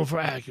 I'm going for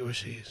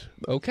accuracies.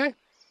 Okay.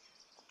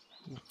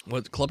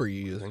 What club are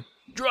you using?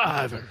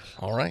 Drivers.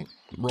 All right.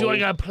 Do I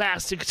got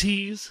plastic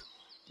tees?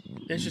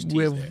 There's just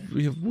we teeth have, there.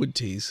 we have wood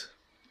tees.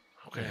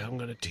 Okay, I'm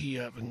gonna tee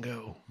up and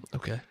go.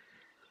 Okay.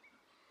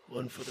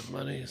 1 for the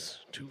monies,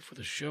 2 for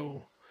the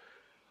show,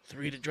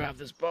 3 to drive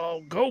this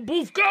ball. Go,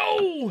 Boof,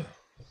 go!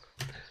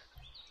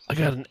 I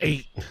got an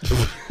 8.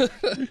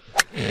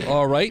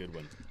 All right. Good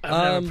one.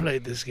 I've never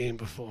played this game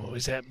before.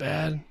 Is that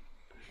bad?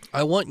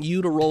 I want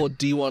you to roll a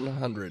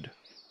D100.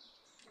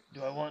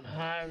 Do I want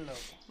high or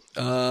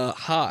low?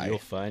 High. You'll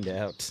find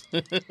out.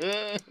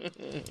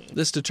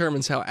 This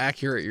determines how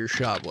accurate your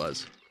shot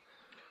was.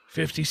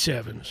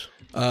 57s.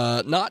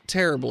 Not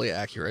terribly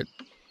accurate.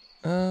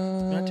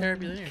 Not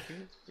terribly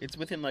accurate. It's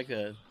within like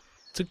a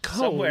It's a cone.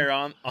 somewhere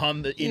on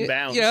the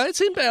inbounds. Yeah,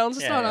 it's inbounds.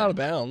 It's Yeah, not yeah. out of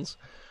bounds.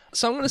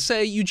 So I'm going to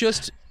say you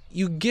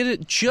get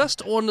it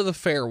just onto the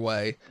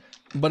fairway,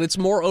 but it's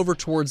more over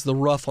towards the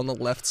rough on the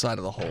left side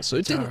of the hole. So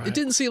it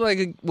didn't seem like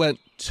it went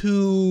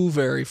too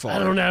very far. I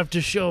don't have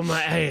to show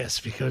my ass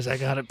because I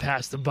got it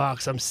past the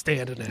box I'm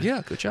standing in.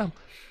 Yeah, good job.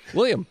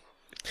 William.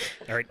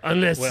 All right.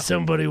 Unless Well,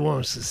 somebody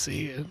wants to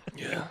see it.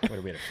 What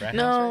are we at a frat house right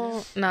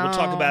No, no. we'll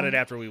talk about it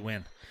after we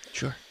win.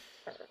 Sure.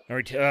 All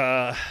right.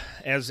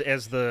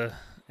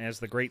 As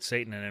the great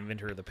Satan and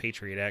inventor of the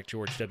Patriot Act,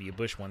 George W.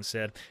 Bush once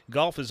said,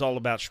 golf is all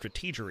about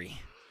strategery.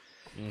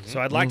 So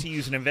I'd like to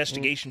use an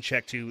investigation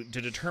check to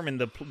determine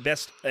the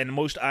best and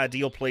most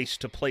ideal place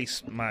to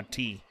place my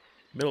tee.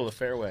 now? Middle of the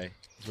fairway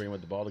is where you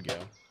want the ball to go.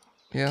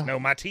 Yeah. No,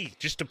 my tee.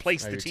 Just to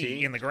place the your tee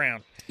tee? in the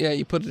ground. Yeah,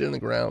 you put it in the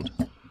ground.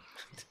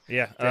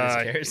 Yeah.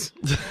 Dennis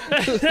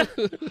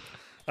cares.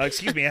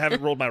 Excuse me, I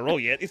haven't rolled my roll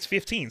yet. It's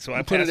 15, so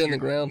I put it passed in the your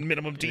ground.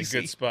 minimum In a DC.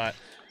 good spot.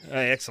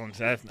 Excellent.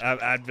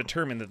 I've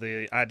determined that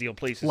the ideal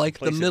place is Like to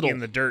place the middle. it in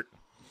the dirt.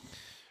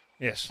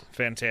 Yes,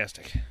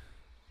 fantastic.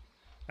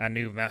 I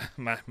knew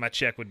my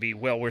check would be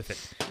well worth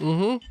it.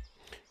 Mm-hmm.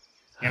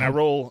 And I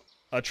roll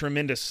a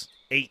tremendous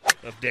 8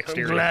 of I'm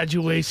dexterity. glad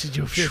you wasted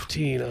your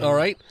 15 on All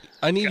right.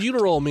 I need you to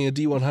roll me a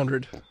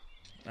D100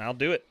 I'll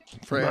do it.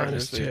 for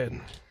minus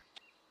accuracy.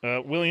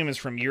 10. William is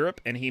from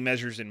Europe, and he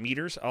measures in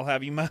meters. I'll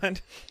have you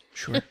mind.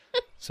 Sure.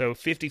 So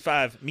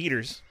 55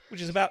 meters, which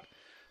is about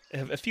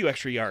a few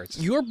extra yards.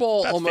 Your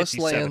ball About almost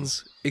 57.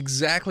 lands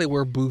exactly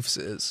where Boof's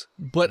is,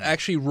 but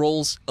actually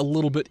rolls a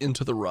little bit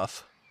into the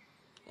rough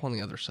on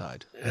the other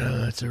side.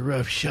 It's a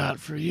rough shot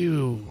for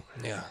you,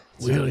 Yeah.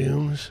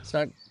 Williams. It's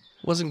not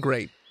wasn't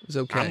great. It was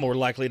okay. I'm more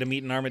likely to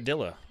meet an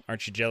armadillo.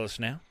 Aren't you jealous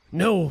now?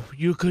 No,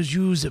 you could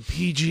use a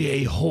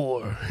PGA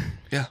whore.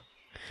 Yeah.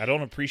 I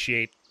don't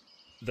appreciate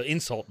the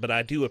insult, but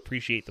I do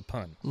appreciate the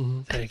pun.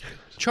 Thank you.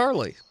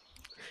 Charlie,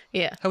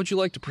 Yeah. how would you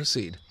like to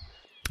proceed?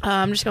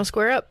 I'm just gonna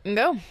square up and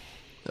go.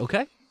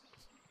 Okay.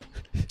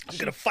 I'm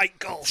going to fight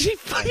golf.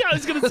 I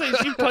was gonna say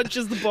she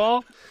punches the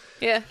ball.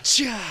 Yeah.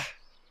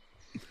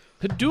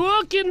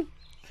 Hadouken!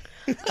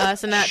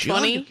 So nat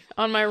 20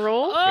 on my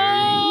roll.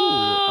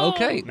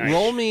 Okay. Nice.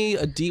 Roll me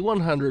a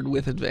D100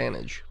 with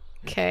advantage.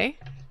 Okay.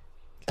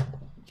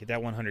 Get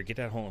that 100. Get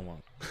that hole in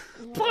one.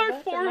 Par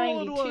 4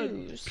 hole in one.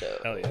 92, so.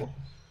 Hell yeah.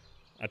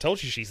 I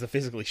told you she's the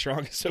physically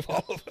strongest of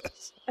all of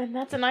us. And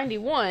that's a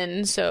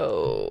 91,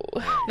 so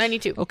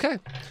 92. Okay.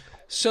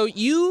 So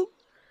you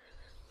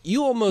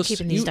almost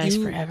Keeping these dice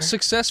forever.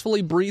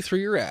 successfully breathe through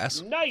your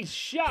ass Nice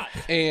shot.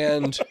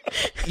 and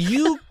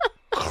you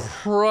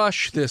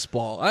crush this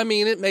ball. I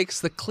mean, it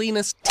makes the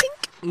cleanest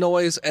tink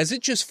noise as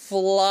it just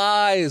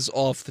flies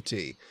off the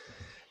tee.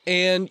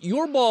 And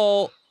your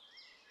ball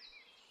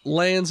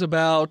lands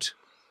about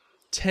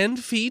 10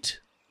 feet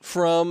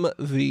from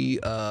the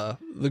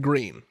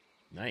green.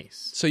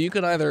 Nice. So you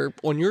can either,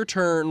 on your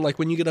turn, like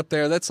when you get up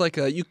there, that's like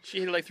a... She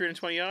hit it like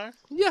 320 yards?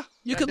 Yeah,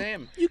 you could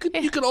Goddamn. you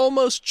could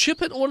almost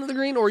chip it onto the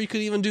green, or you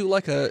could even do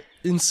like a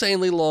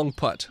insanely long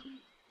putt.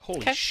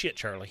 Holy Okay. shit,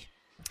 Charlie.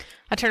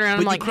 I turn around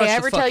But and I'm you like, crushed hey, I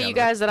the ever fuck tell out you of it.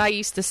 guys that I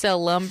used to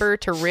sell lumber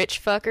to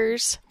rich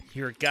fuckers?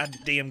 You're a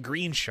goddamn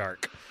green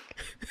shark.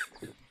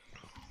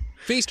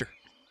 Feaster.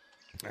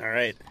 All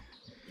right.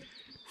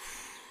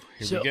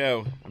 Here we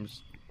go. I'm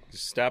just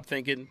stop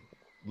thinking.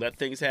 Let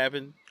things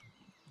happen.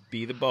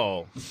 Be the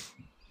ball.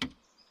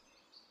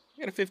 I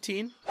got a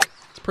 15.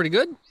 It's pretty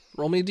good.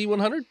 Roll me a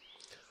D100.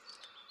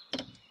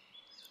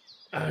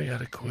 I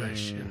got a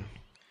question.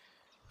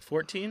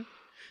 14.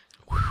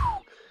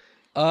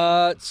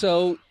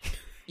 So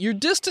your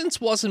distance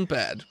wasn't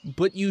bad,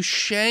 but you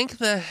shank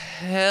the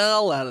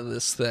hell out of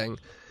this thing,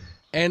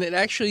 and it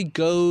actually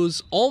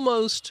goes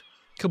almost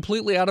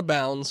completely out of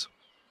bounds.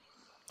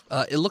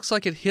 It looks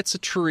like it hits a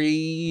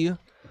tree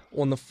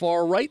on the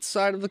far right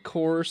side of the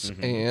course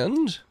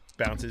and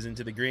Bounces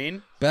into the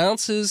green.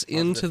 bounces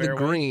into the fairway?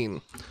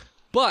 green.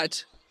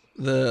 But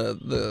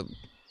the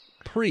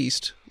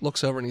priest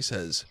looks over and he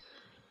says,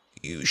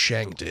 "You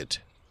shanked it.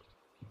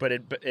 But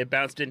it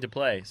bounced into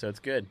play, so it's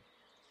good.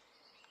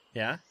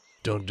 Yeah?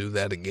 Don't do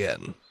that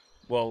again."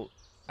 Well,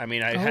 I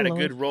mean, I Oh, had a Lord.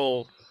 good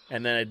roll,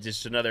 and then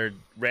just another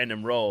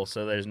random roll,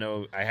 so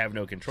I have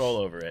no control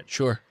over it.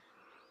 Sure.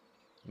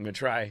 I'm gonna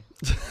try.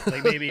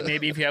 Like maybe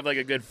if you have like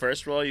a good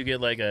first roll, you get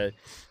like a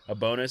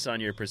bonus on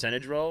your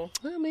percentage roll.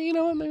 I mean, you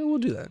know what? Maybe we'll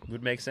do that.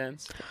 Would make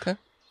sense Okay.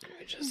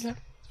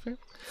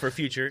 for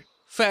future.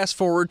 Fast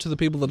forward to the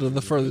people that are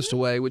the furthest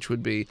away, which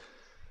would be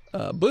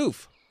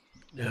Boof.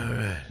 All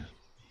right.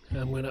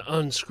 I'm going to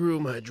unscrew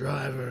my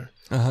driver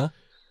Uh-huh.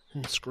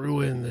 and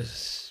screw in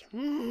this.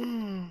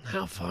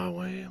 How far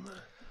away am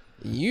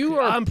I? You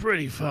are I'm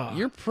pretty far.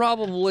 you're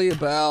probably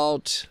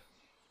about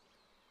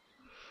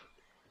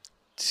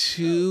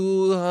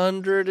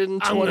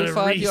 225 I'm going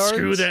to yards.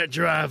 re-screw that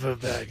driver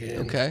back in.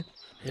 Okay.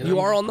 And You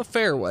I'm- are on the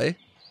fairway.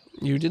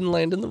 You didn't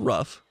land in the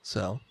rough,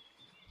 so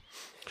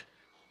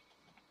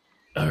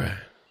All right.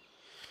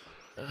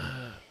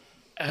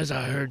 As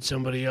I heard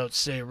somebody else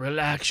say,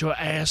 relax your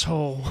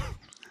asshole.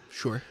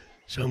 sure.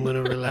 So I'm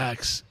gonna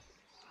relax.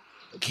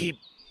 Keep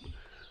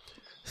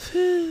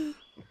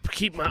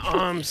my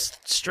arms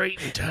straight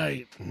and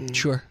tight. And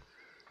Sure.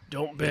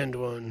 don't bend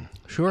one.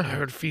 Sure. I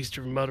heard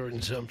Feaster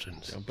muttering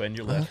something. Don't bend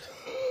your left.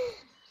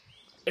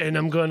 And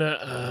I'm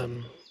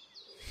gonna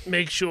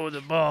make sure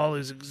the ball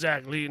is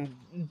exactly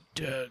in,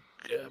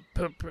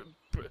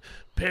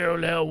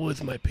 parallel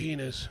with my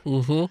penis.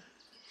 Mm-hmm.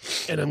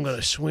 And I'm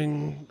gonna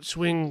swing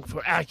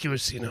for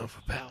accuracy, not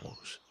for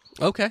powers.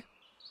 Okay.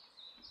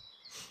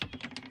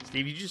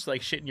 Steve, you just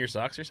like shit in your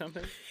socks or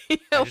something? I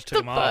just took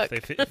them off.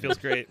 It feels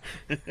great.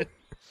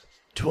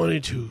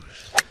 22.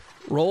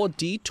 Roll a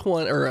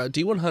D20 or a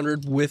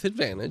D100 with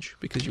advantage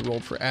because you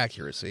rolled for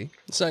accuracy.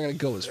 It's not going to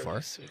go as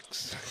far.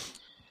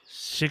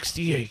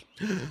 68.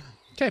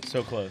 Okay.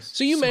 So close.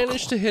 So you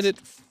managed to hit it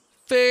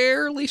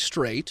fairly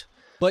straight,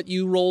 but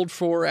you rolled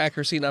for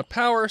accuracy, not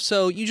power,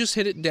 so you just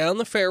hit it down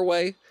the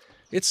fairway.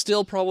 It's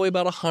still probably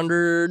about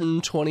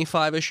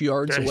 125-ish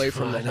yards That's away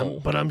from the fine.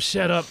 hole. But I'm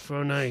set up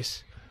for a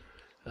nice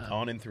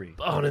On in 3.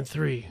 on in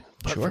 3.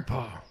 But Sure. for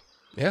par.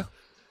 Yeah,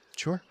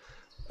 sure.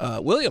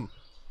 William,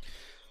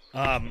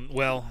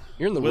 Well,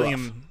 You're in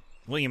the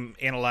William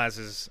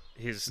analyzes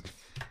his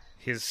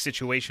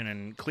situation,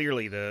 and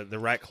clearly the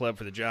right club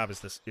for the job is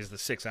the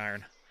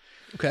 6-iron.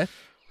 okay.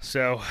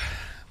 So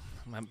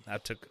I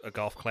took a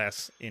golf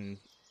class in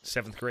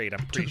 7th grade.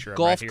 I'm pretty sure I'm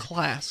Golf right here.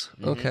 class.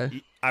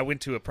 Okay. I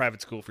went to a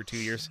private school for 2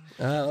 years.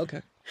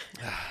 Okay.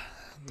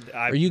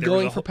 Are you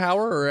going for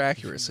power or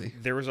accuracy?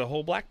 There was a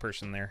whole black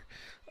person there.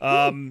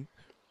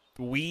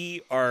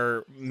 We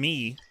are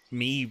me,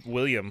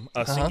 William,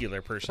 a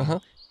singular person,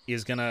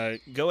 is gonna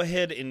go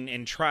ahead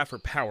and try for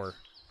power.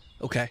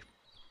 Okay.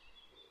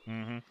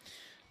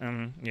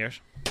 Yes.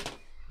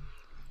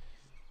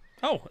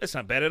 Oh, that's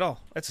not bad at all.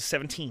 That's a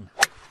 17.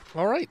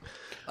 All right.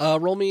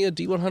 Roll me a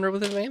D100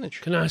 with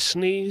advantage. Can I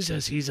sneeze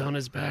as he's on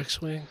his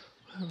backswing?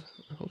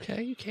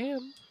 Okay, you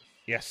can.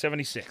 Yeah,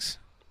 76.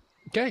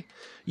 Okay.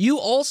 You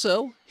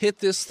also hit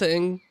this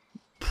thing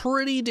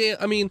pretty damn...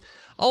 I mean,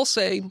 I'll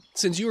say,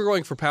 since you were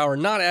going for power,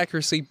 not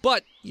accuracy,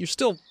 but you're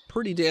still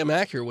pretty damn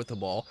accurate with the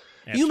ball.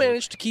 You Absolutely.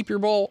 managed to keep your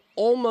ball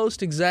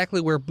almost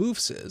exactly where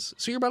Boof's is.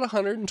 So you're about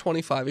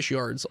 125-ish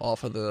yards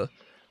off of the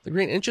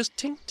green. And it just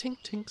tink, tink,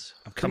 tinks.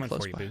 I'm coming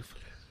Pretty for you, close by. Boof.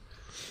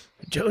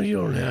 Joe, you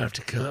don't have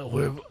to come.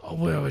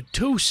 We're a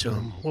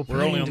twosome. We're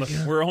playing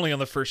together. We're only on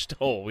the first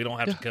hole. We don't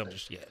have to come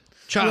just yet.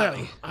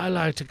 Charlie. Well, I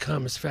like to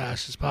come as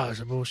fast as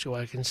possible so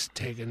I can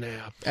take a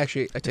nap.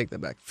 Actually, I take that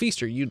back.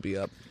 Feaster, you'd be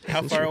up.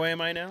 How far away am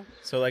I now?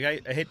 So like I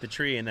hit the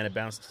tree and then it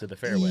bounced to the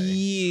fairway.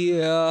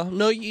 Yeah.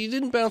 No, you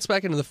didn't bounce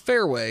back into the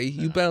fairway.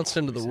 You bounced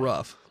into the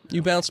rough.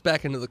 You bounced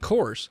back into the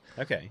course.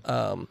 Okay.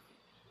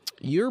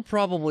 You're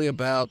probably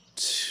about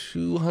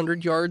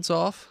 200 yards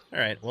off. All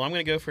right. Well, I'm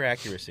going to go for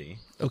accuracy.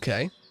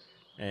 Okay.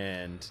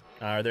 And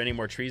are there any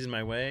more trees in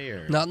my way?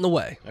 Or Not in the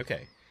way.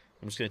 Okay.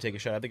 I'm just going to take a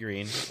shot at the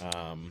green.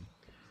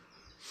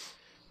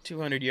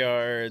 200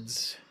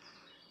 yards.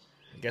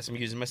 I guess I'm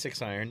using my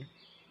 6-iron.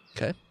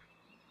 Okay.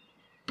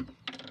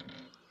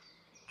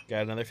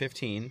 Got another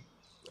 15.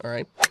 All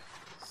right.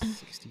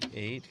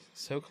 68.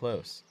 So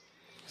close.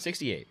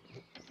 68.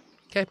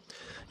 Okay.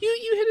 You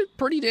hit it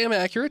pretty damn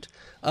accurate.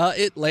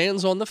 It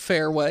lands on the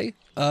fairway.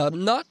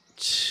 Not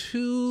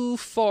too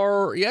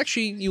far.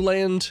 You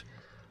land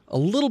a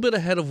little bit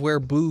ahead of where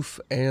Boof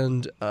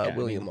and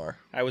William are.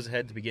 I was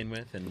ahead to begin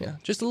with. And Yeah,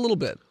 just a little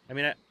bit. I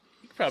mean,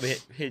 you could probably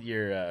hit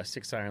your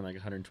 6-iron like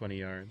 120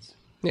 yards.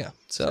 Yeah.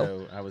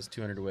 So I was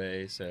 200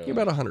 away. So You're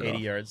about 100 80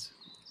 off. yards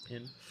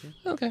in.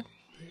 Yeah. okay.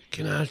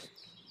 Can I?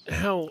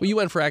 How? Well, you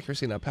went for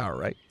accuracy, not power,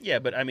 right? Yeah,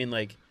 but I mean,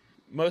 like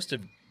most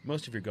of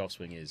your golf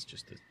swing is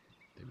just the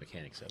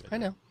mechanics of it. I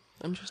know.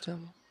 I'm just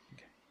telling you.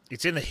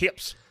 It's in the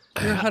hips.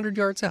 You're 100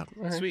 yards out.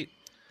 All right. Sweet.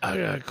 I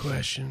got a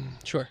question.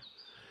 Sure.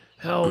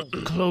 How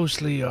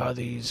closely are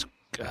these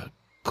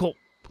cult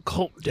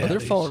Oh, they're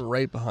daddies? falling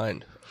right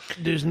behind.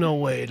 There's no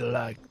way to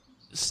like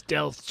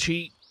stealth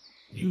cheat.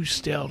 Use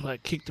stealth,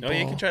 like kick the Oh, ball,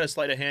 you can try to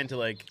sleight a hand to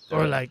like.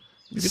 or like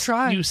You could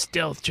try. use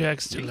stealth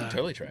checks to You can like.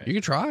 totally try. You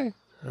could try.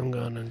 I'm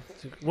gonna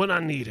when I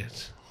need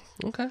it.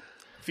 Okay.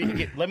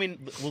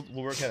 We'll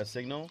work out a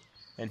signal,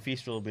 and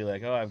Feaster will be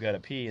like, "Oh, I've got to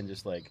pee," and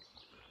just like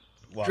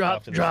walk Drop-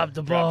 off to drop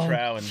the ball.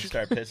 trow and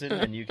start pissing,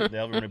 and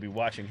everyone will be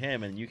watching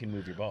him, and you can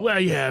move your ball. Well,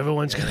 yeah,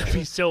 everyone's gonna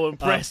be so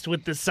impressed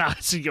with the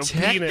size of your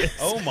penis.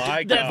 Oh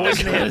my That god! Boys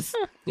and heads.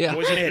 Yeah.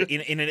 Boys and head,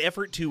 in an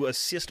effort to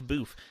assist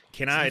Boof,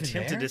 can I even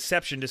attempt a there?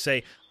 deception to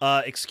say,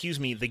 excuse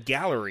me, the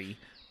gallery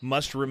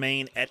must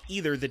remain at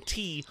either the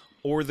tee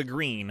or the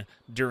green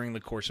during the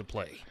course of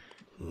play?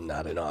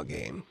 Not in our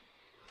game.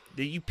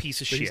 You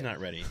piece of But shit. he's not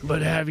ready.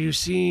 But have you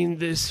seen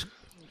this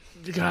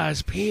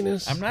guy's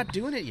penis? I'm not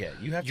doing it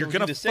yet. You have You're to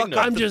gonna do the fuck signal.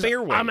 up I'm the just.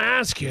 fairway. I'm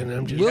asking.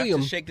 I'm just. You have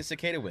William, to shake the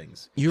cicada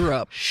wings. you're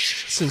up.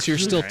 Since you're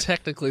still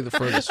technically the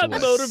furthest away.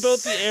 Motorboat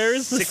the air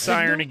is the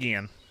 6-iron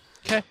again.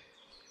 Okay.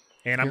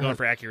 And I'm going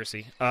for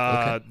accuracy.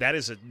 That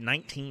is a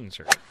 19,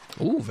 sir.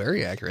 Ooh,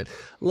 very accurate.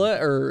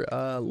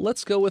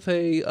 Let's go with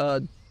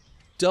a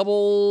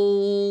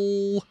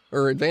double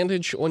or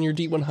advantage on your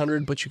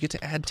D100, but you get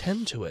to add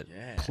 10 to it.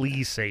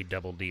 Please say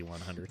double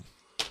D100.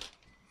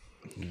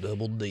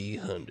 Double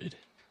D100.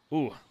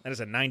 Ooh, that is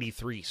a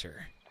 93,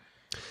 sir.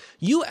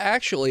 You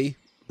actually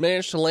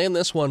managed to land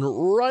this one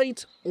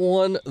right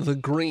on the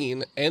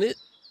green, and it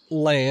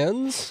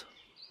lands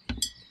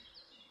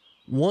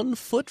 1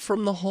 foot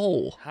from the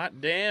hole.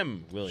 Hot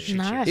damn, William.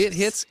 Nice. It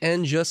hits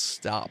and just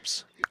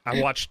stops. I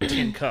watched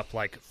Tin Cup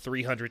like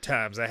 300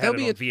 times. I had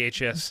That'd it be on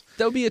VHS.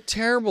 That would be a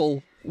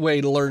terrible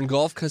way to learn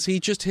golf because he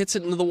just hits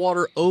it into the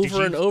water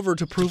over and over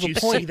to prove Did you a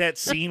point. see that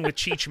scene with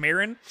Cheech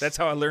Marin? That's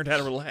how I learned how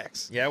to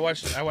relax. Yeah, I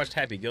watched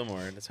Happy Gilmore.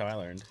 That's how I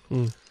learned.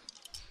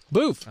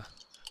 Boof.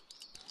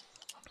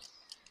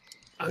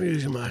 I'm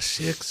using my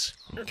 6,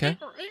 Okay.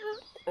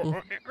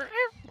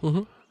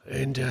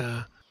 and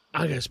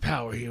I guess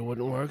power here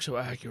wouldn't work, so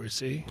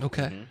accuracy.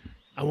 Okay.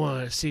 I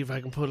want to see if I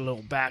can put a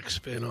little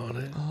backspin on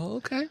it,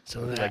 Okay.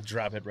 so that Like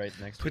drop it right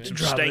next Put to some it.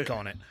 Drop steak it.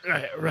 on it.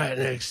 right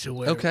next to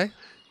where Okay.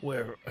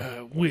 where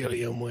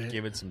William went.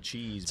 Give it some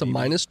cheese. It's a baby.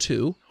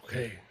 -2.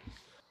 Okay,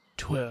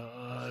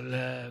 12,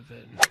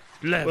 11.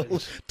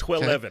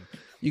 12-11.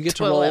 You get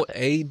to roll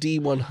a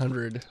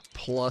D100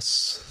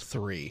 plus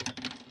 3.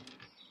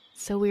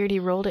 So weird he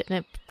rolled it and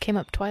it came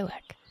up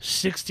Twi'lek.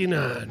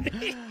 69.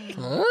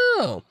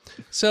 Oh,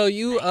 so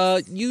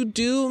you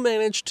do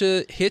manage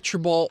to hit your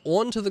ball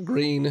onto the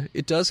green.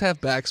 It does have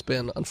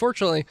backspin.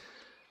 Unfortunately,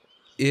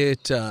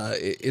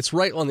 it's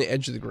right on the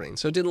edge of the green,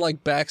 so it didn't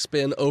like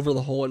backspin over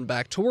the hole and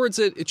back towards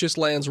it. It just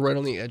lands right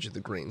on the edge of the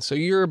green. So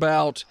you're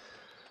about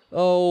it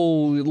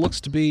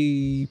looks to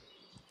be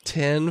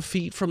 10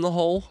 feet from the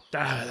hole.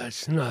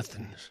 That's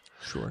nothing.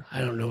 Sure, I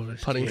don't know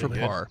this putting for game,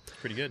 man. par.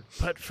 Pretty good.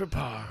 Putt for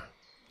par.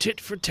 Tit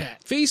for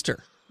tat.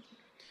 Feaster.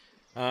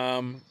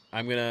 I'm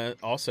gonna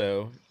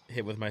also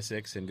hit with my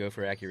 6 and go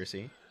for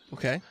accuracy.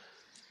 Okay.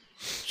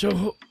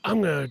 So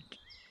I'm gonna,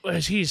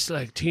 as he's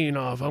like teeing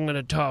off, I'm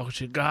gonna talk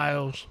to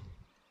Giles.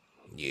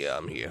 Yeah,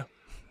 I'm here.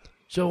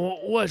 So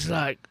what's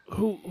like,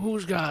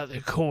 who's got the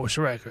course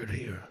record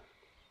here?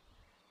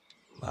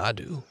 I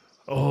do.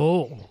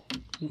 Oh,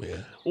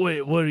 Yeah.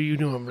 wait, what do you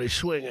normally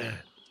swing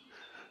at?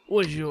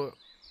 What's your?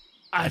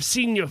 I've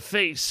seen your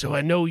face, so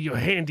I know your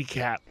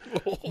handicap.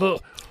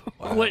 But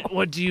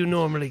what do you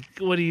normally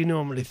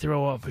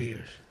throw up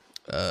here?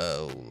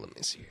 Let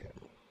me see here.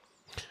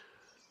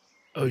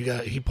 Oh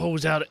yeah, he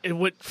pulls out.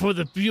 For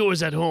the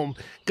viewers at home,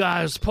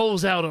 guys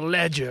pulls out a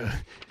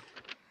ledger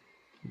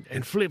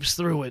and flips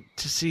through it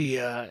to see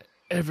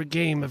every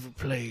game ever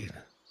played.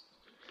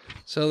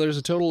 So there's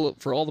a total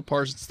for all the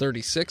pars. It's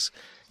 36.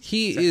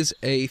 He is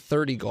a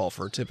 30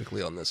 golfer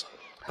typically on this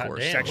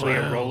course. It's damn. actually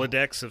a Wow.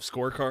 Rolodex of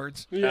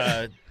scorecards.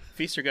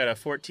 Feaster got a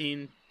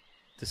 14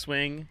 to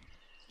swing,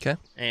 Okay.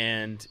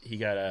 and he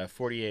got a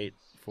 48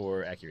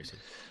 for accuracy?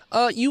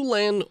 You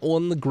land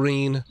on the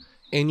green,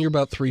 and you're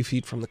about 3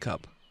 feet from the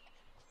cup.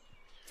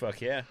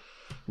 Fuck yeah.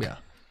 Yeah.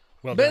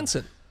 Well done.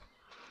 Benson.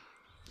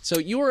 So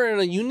you are in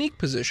a unique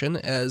position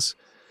as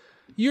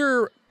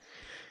you're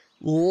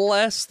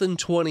less than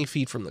 20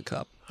 feet from the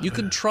cup. You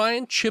could try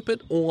and chip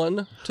it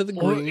on to the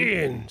Or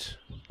green.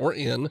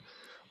 in.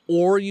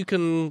 Or you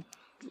can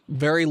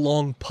very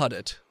long putt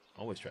it,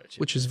 Always try to chip.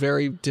 which is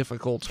very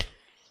difficult.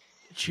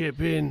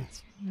 Chip in.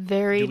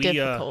 Very Do we,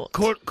 difficult.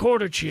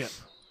 Quarter chip.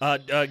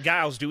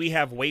 Giles, do we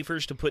have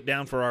wafers to put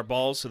down for our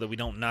balls so that we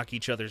don't knock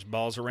each other's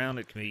balls around?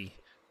 It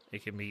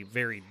can be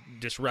very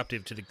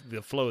disruptive to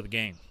the flow of the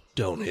game.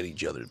 Don't hit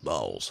each other's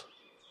balls.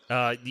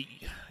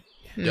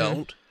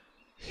 Don't.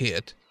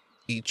 Hit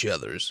each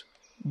other's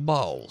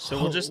balls.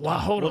 So we'll just,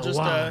 Hold on,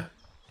 why?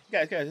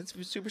 guys,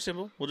 it's super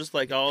simple. We'll just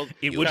like all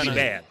It would be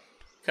bad.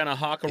 kind of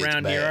hawk It's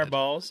around near our bad.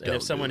 balls, and Don't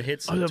if someone do it.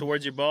 hits Oh, the-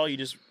 towards your ball, you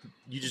just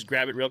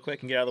grab it real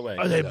quick and get out of the way.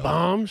 Are they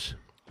bombs?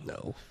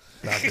 No,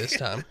 not this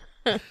time.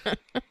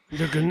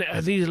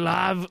 Are these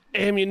live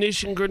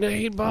ammunition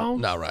grenade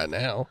bombs? Not right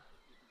now.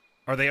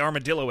 Are they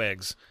armadillo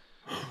eggs?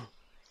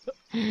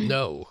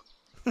 No.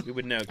 We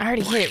would know, I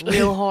already hit it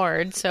real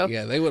hard, so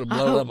Yeah, they would have I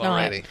blown hope up not.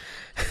 already.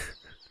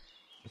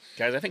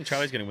 guys. I think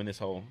Charlie's gonna win this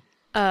hole.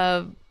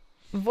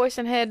 voice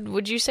and head,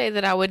 would you say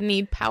that I would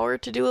need power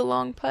to do a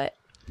long putt?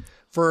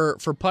 For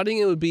putting,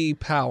 it would be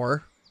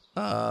power.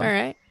 All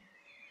right.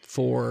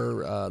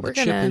 For the We're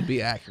chip, gonna- it would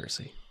be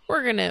accuracy.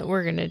 We're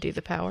gonna do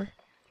the power.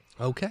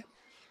 Okay.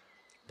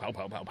 Pow,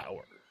 pow, pow,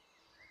 power.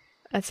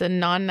 That's a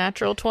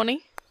non-natural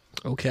 20.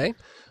 Okay.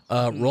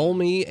 Roll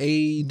me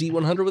a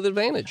D100 with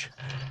advantage.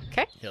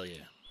 Okay. Hell yeah.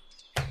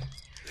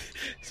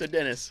 So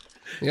Dennis,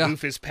 Yeah.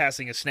 Goof is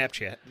passing a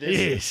Snapchat.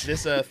 this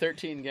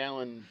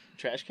 13-gallon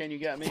trash can you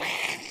got me?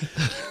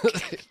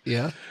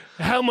 Yeah.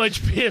 How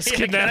much piss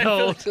can that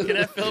hold? Can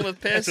I fill it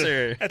with piss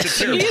or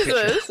That's a terrible picture.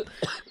 Jesus.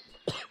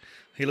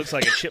 He looks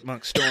like a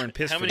chipmunk storing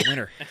piss How for many- the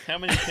winter. how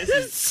many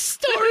pisses?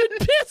 Storing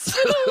piss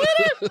for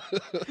the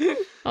winter.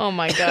 Oh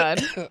my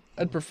god.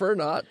 I'd prefer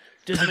not.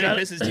 How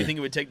many pisses do you think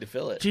it would take to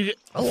fill it? Do you,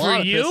 A for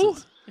lot of you?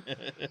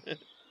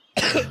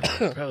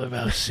 pisses. Probably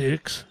about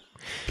 6.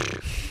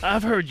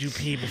 I've heard you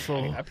pee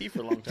before. I pee for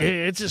a long Yeah, time.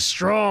 it's a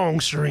strong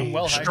stream.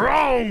 well hydrated.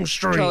 Strong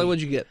stream. Charlie,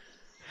 what'd you get?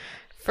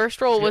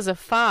 First roll was a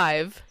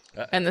 5,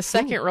 and the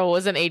second roll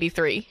was an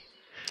 83.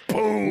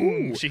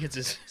 Ooh, she hits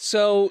his.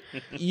 So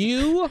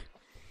you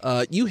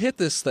hit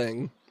this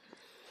thing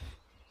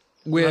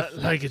with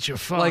like it's your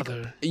like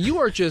father. you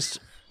are just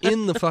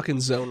in the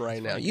fucking zone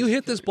right now. You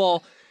hit this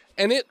ball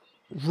and it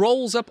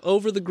rolls up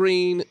over the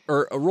green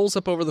or rolls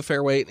up over the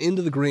fairway and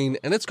into the green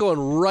and it's going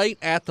right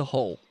at the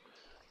hole.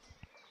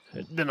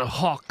 Then a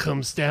hawk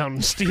comes down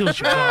and steals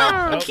your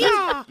ball.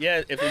 Oh,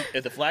 yeah,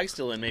 if the flag's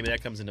still in, maybe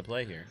that comes into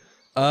play here.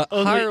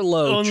 High or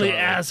low, Only Charlie?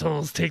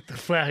 assholes take the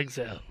flags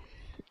out.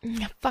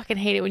 I fucking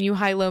hate it when you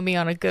high-low me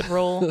on a good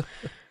roll.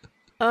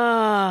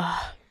 Hi.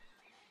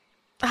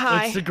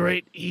 It's the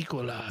great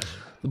equalizer.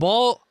 The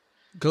ball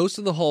goes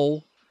to the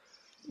hole,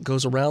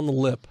 goes around the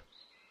lip,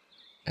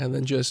 and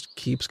then just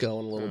keeps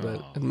going a little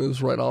bit and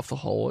moves right off the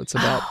hole. It's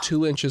about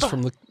 2 inches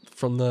from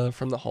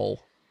the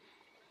hole.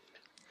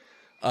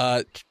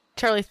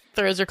 Charlie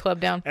throws her club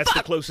down. That's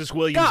the closest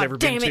William's God ever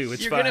been damn it. to.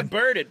 It's You're fine. gonna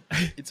bird it.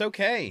 It's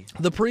okay.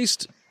 The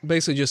priest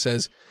basically just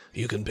says,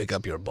 "You can pick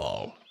up your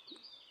ball.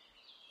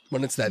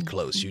 When it's that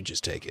close, you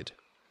just take it.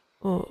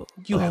 Oh,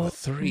 You have a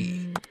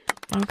 3."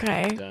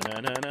 okay.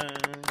 Da-na-na-na.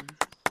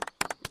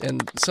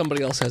 And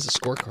somebody else has a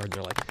scorecard, and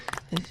they're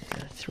like, "This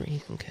is a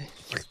 3, okay."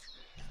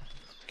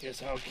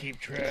 Guess I'll keep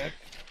track.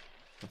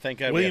 Well, thank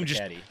God William we have a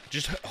caddy.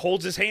 just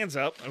holds his hands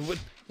up. And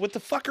what the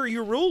fuck are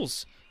your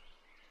rules?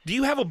 Do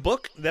you have a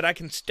book that I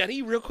can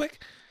study real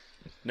quick?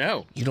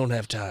 No, You don't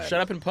have time. shut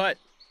up and putt.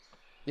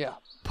 Yeah.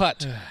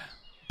 Putt.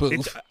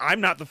 Boof. I'm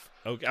not the.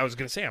 I was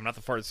gonna say I'm not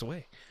the farthest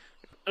away.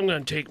 I'm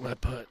going to take my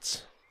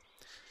putts.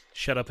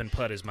 Shut Up and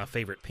Putt is my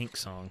favorite Pink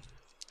song.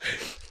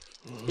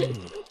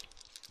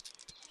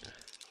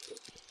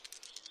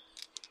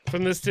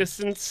 From this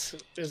distance,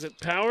 is it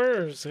power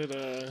or is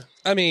it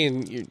I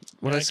mean,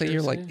 what did I say?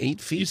 You're like accuracy? 8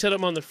 You feet? said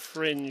I'm on the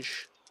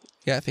fringe.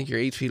 Yeah, I think you're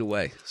 8 feet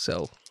away.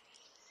 So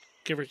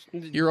Give her,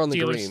 You're on the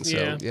dealers- green,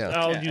 so, yeah.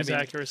 I'll Yeah, I use mean-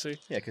 accuracy.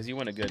 Yeah, because you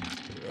want a good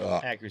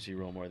accuracy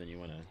roll more than you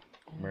want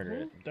to murder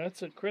it.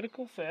 That's a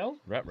critical fail.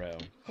 Rut-row.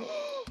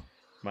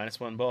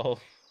 -1 ball.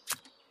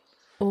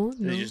 Oh,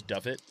 Did no. you just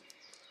duff it?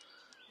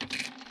 did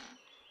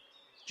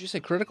you say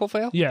critical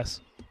fail? Yes.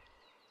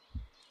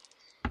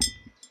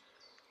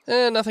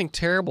 Nothing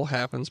terrible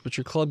happens, but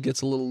your club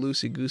gets a little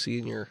loosey-goosey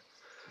in your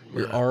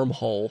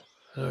armhole,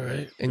 All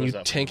right. and Goes you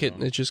up tank and it,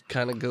 and it just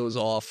kind of goes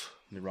off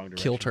In the wrong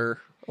direction.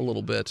 kilter a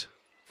little bit.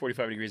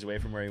 45 degrees away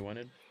from where you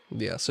wanted.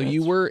 Yeah, so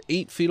you were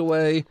 8 feet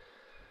away.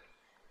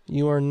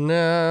 You are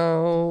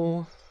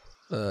now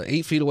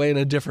 8 feet away in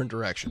a different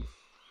direction.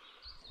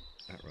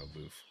 Rut-row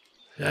boof.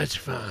 That's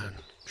fine.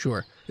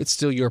 Sure. It's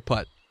still your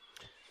putt.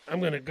 I'm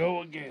going to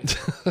go again.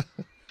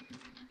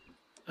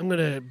 I'm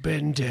going to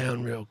bend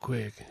down real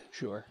quick.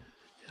 Sure.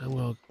 I'm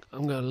going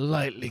to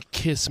lightly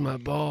kiss my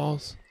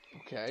balls.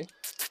 Okay.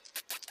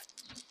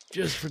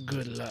 Just for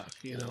good luck,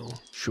 you know.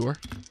 Sure,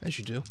 as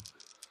you do.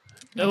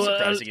 I'm Well,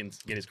 surprised he can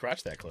get his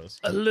crotch that close.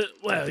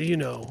 Well, you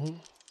know.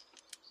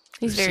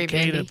 He's very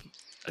cicada. bendy.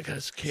 I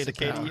got cicada,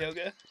 Cicada power.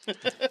 yoga?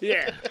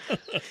 Yeah.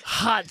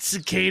 Hot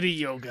cicada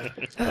yoga.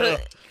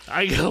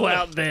 I go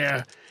out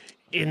there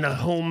in the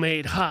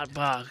homemade hot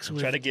box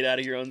with Try to get out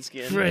of your own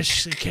skin.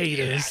 fresh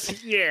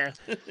cicadas. Yeah.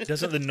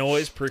 Doesn't the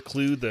noise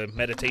preclude the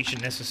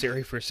meditation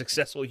necessary for a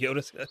successful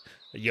Yoda session?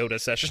 Yoda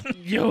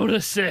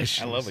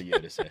session. I love a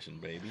Yoda session,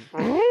 baby.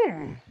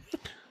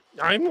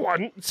 I'm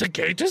one.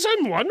 Cicadas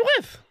I'm one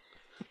with.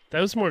 That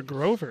was more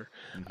Grover.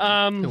 It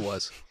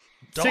was.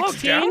 Dog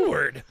 16?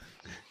 downward.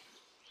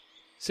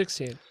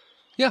 16.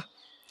 Yeah,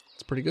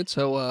 it's pretty good.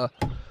 So,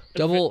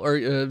 double or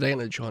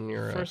advantage on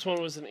your. First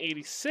one was an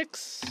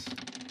 86.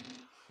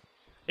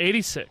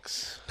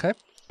 86. Okay.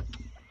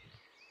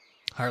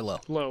 High or low?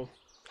 Low.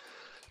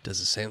 Does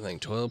the same thing.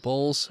 Toilet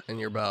bowls, and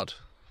you're about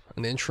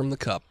an inch from the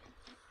cup.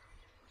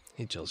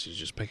 He tells you to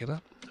just pick it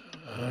up.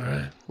 All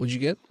right. What'd you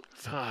get?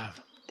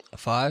 5. A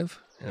 5,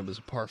 and it was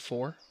a par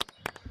 4.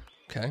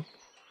 Okay.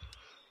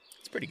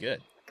 It's pretty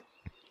good.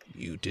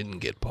 You didn't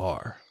get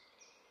par.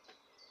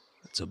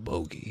 It's a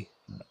bogey.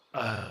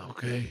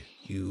 Okay.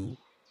 You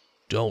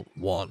don't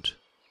want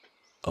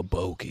a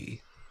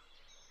bogey.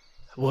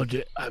 Well,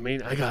 I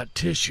mean, I got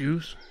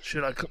tissues.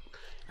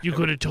 You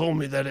could have told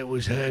me that it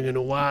was hanging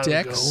a while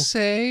Dex ago.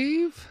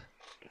 save.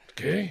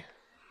 Okay.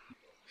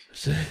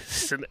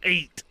 It's an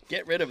 8.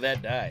 Get rid of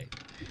that die.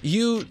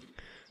 You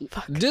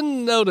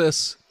didn't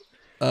notice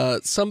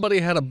somebody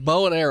had a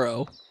bow and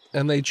arrow,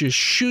 and they just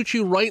shoot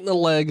you right in the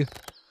leg,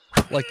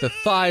 like the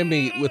thigh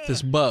meat with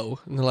this bow.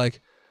 And they're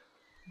like,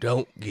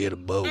 don't get a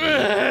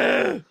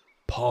bogey.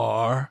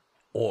 Par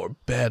or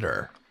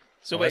better.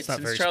 So Well, wait, that's not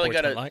since very Charlie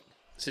got sportsmanlike.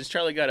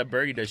 a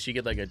birdie, does she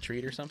get like a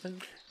treat or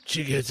something?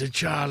 She gets a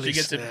Charlie She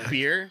gets snack. a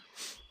beer.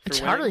 A for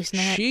Charlie winning?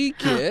 snack. She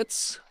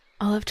gets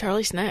I love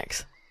Charlie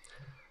snacks.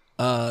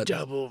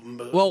 Double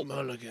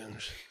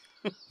mulligans.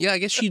 yeah, I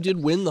guess she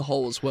did win the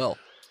hole as well.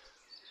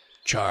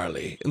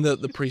 Charlie. And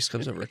the priest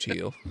comes over to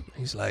you.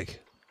 He's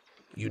like,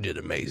 you did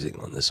amazing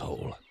on this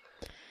hole.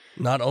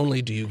 Not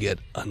only do you get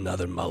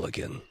another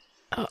mulligan,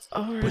 All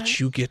right. but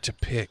you get to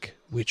pick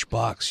which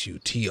box you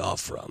tee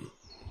off from.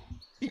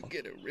 You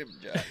get a rim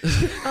job.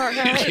 All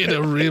right. Get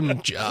a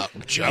rim job,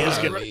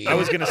 Charlie. I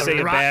was going to say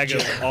a bag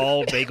of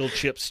all bagel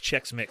chips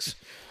Chex Mix.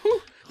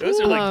 Those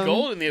are like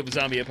gold in the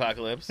zombie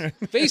apocalypse.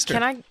 Feaster.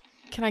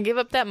 Can I give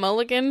up that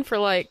mulligan for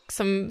like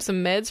some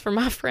meds for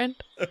my friend?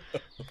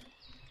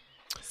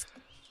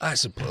 I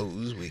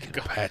suppose we can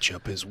patch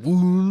up his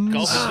wounds.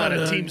 Golf is not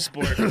a team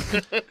sport.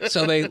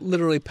 So they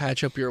literally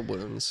patch up your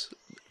wounds.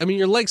 I mean,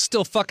 your leg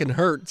still fucking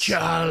hurts.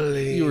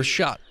 Charlie. You were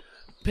shot.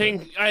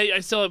 Ping. I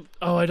still have.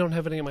 Oh, I don't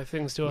have any of my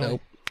things, do I?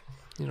 Nope.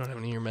 You don't have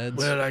any of your meds.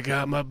 Well, I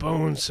got my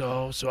bone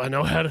saw, so I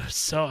know how to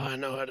saw. I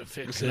know how to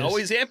fix Can this.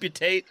 always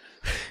amputate.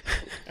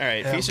 All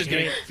right, Feaster's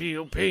gonna. Can't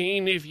feel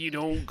pain if you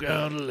don't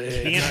got a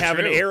leg. Can't have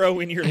an arrow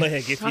in your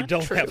leg if you Not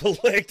don't true. have a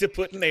leg to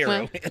put an arrow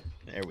Well, in.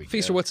 There we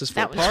Feaster, go. what's this for?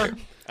 That was Par?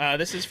 true.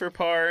 This is for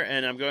par,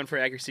 and I'm going for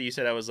accuracy. You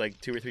said I was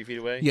like 2 or 3 feet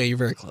away. Yeah, you're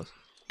very close.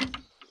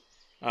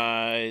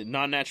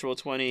 Non-natural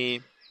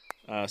 20,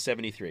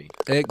 73.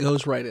 It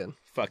goes right in.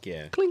 Fuck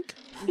yeah. Clink.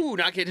 Ooh,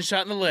 not getting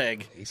shot in the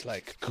leg. He's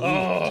like,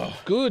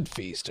 good,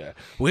 Feaster.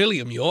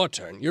 William, your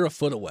turn. You're a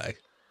foot away.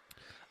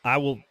 I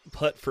will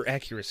putt for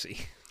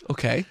accuracy.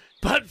 Okay.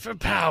 Putt for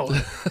power.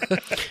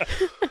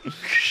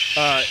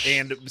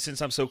 And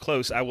since I'm so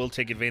close, I will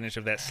take advantage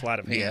of that sleight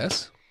of hand.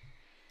 Yes.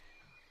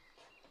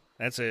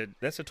 That's a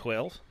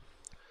 12.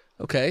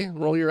 Okay.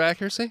 Roll your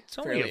accuracy. It's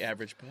only Fairly a,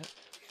 average putt.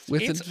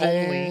 With It's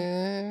only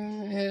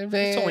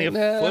a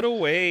foot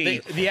away.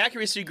 The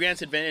accuracy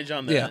grants advantage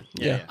on the.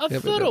 Yeah. A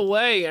foot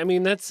away. I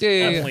mean, that's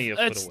Only a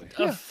foot that's away.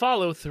 a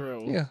follow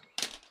through. Yeah.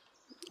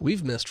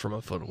 We've missed from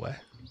a foot away.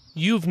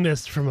 You've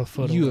missed from a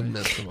foot You away. have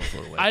missed from a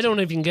foot away. I don't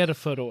even get a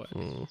foot away.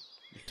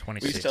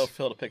 26. We still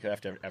Phil to pick it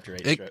after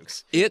 8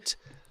 strokes. It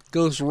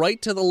goes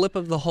right to the lip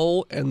of the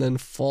hole and then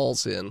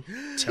falls in.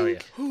 tell you.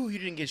 Ooh, you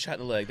didn't get shot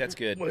in the leg. That's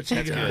good. What That's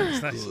you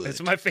got? good.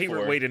 That's my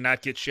favorite 4. way to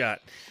not get shot.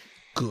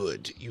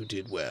 Good. You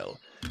did well.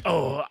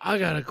 Oh, I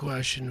got a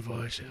question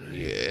for you.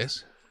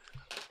 Yes.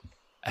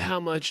 How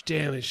much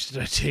damage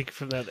did I take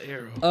from that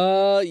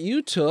arrow?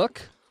 You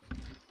took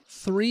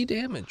 3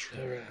 damage.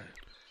 All right.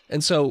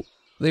 And so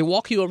they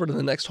walk you over to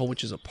the next hole,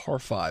 which is a par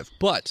 5.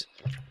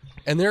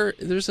 And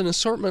there's an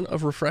assortment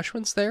of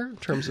refreshments there in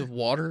terms of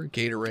water,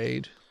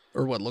 Gatorade,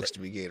 or what looks to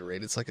be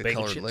Gatorade. It's like a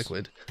Bagel colored chips.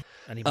 liquid.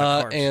 I need my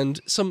carbs. And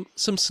some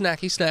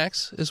snacky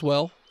snacks as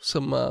well.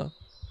 Some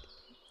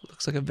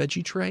looks like a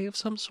veggie tray of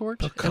some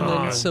sort. And then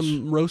Pecans.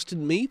 some roasted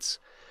meats.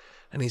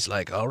 And he's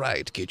like, all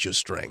right, get your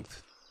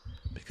strength.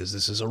 Because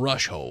this is a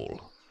rush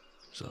hole.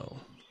 So,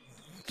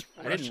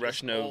 I didn't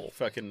rush no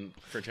fucking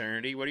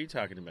fraternity. What are you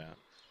talking about?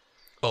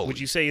 oh, Would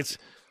you say it's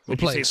we're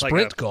would you say playing it's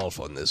sprint like golf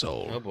on this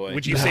hole. Oh boy.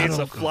 would you say it's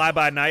a fly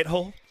by night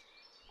hole?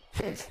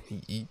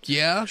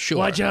 Yeah, sure.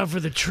 Watch out for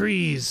the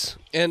trees.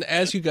 And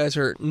as you guys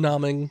are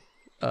nomming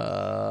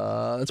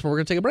that's where we're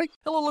going to take a break.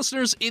 Hello,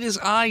 listeners. It is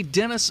I,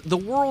 Dennis, the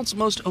world's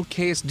most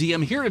okayest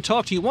DM, here to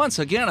talk to you once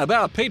again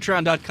about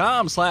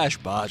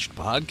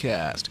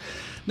patreon.com/botchedpodcast.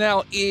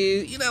 Now,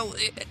 you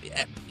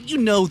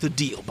know the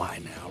deal by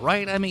now,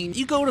 right? I mean,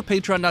 you go to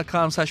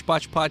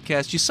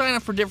patreon.com/botchedpodcast, you sign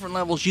up for different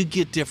levels, you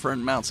get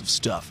different amounts of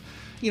stuff.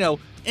 You know,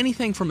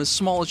 anything from as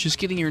small as just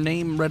getting your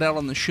name read out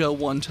on the show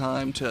one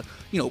time to,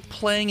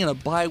 playing in a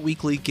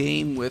bi-weekly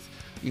game with,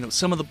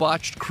 some of the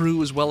Botched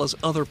crew as well as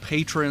other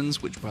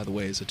patrons, which, by the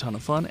way, is a ton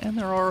of fun, and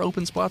there are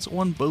open spots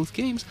on both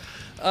games.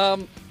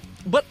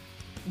 But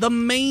the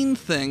main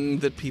thing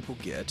that people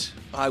get,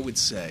 I would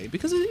say,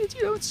 because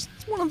it's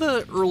one of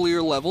the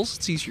earlier levels,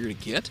 it's easier to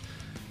get,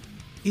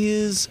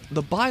 is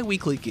the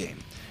bi-weekly game.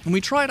 And we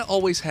try to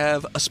always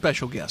have a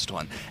special guest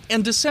on.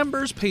 And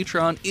December's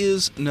Patreon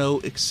is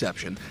no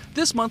exception.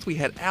 This month we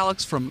had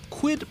Alex from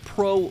Quid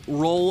Pro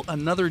Roll,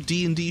 another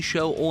D&D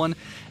show on,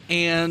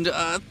 and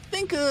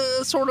think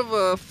sort of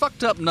a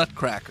fucked up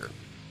nutcracker.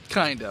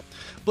 Kinda.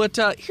 But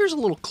here's a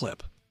little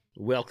clip.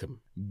 Welcome,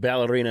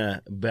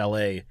 Ballerina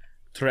Ballet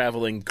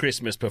Traveling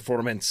Christmas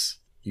Performance.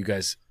 You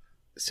guys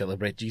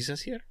celebrate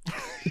Jesus here?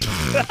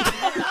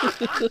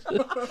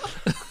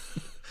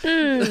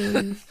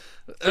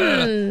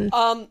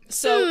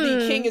 So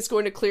the king is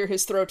going to clear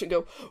his throat and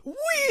go,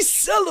 "We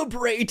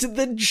celebrate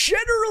the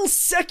general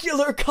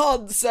secular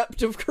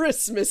concept of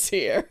Christmas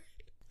here."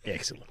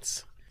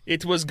 Excellence.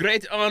 It was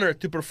great honor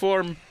to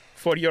perform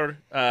for your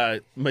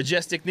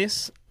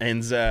majesticness,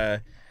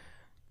 and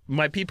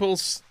my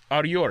peoples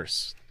are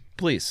yours.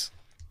 Please.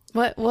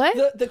 What?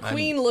 The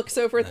queen looks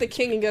over at the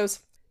king and goes,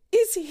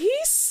 "Is he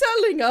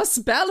selling us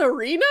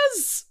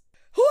ballerinas?"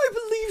 "Oh, I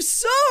believe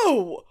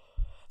so.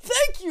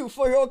 Thank you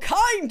for your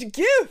kind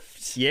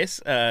gift." Yes,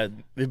 the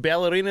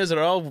ballerinas are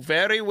all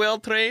very well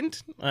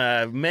trained,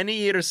 many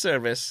years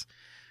service,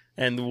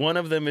 and one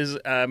of them is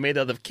made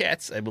out of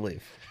cats, I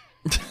believe.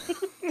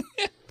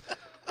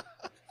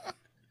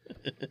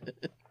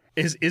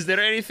 Is there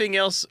anything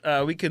else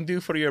we can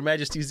do for your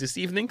majesties this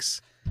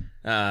evenings?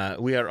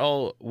 We are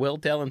all well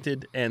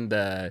talented, and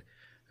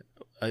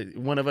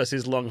one of us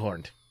is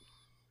longhorned.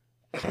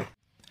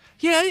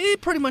 Yeah, it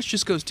pretty much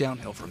just goes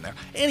downhill from there.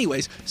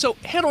 Anyways, so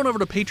head on over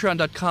to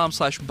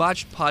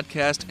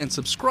patreon.com/botchedpodcast and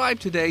subscribe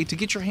today to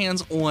get your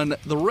hands on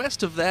the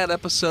rest of that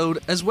episode,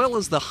 as well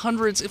as the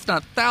hundreds, if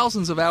not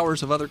thousands of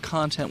hours of other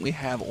content we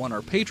have on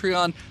our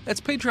Patreon. That's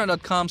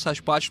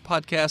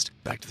patreon.com/botchedpodcast.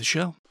 Back to the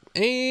show.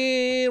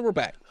 And we're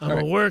back. I'm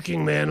a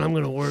working man. I'm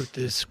going to work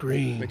this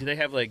screen. But do they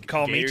have, like,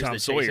 Call me gators Tom that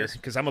chase Sawyer, us?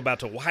 because I'm about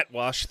to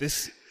whitewash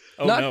this.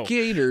 Oh, Not no.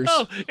 gators.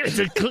 Oh,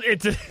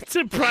 it's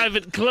a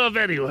private club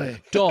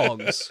anyway.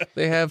 Dogs.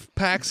 They have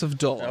packs of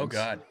dogs. Oh,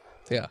 God.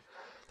 Yeah.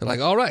 They're like,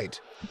 all right,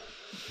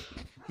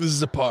 this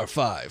is a par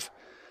 5.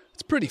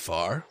 It's pretty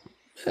far.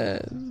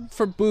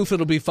 For Booth,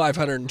 it'll be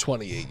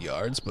 528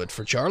 yards, but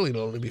for Charlie,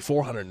 it'll only be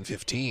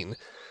 415.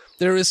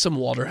 There is some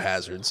water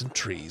hazards and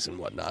trees and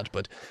whatnot,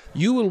 but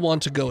you will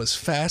want to go as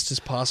fast as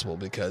possible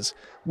because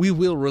we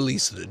will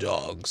release the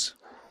dogs.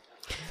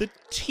 The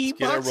tee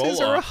Get our boxes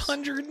are roll-offs.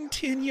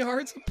 110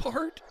 yards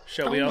apart.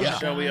 Shall we all? yeah.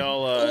 Shall we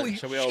all? Holy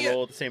Shall we all shit.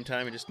 roll at the same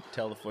time and just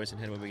tell the voice and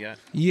head what we got?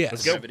 Yes.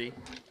 Let's go. Gravity.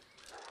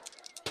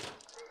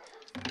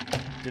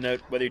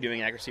 Denote whether you're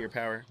doing accuracy or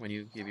power when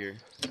you give your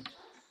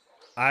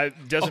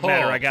Doesn't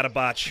matter. I got a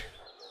botch.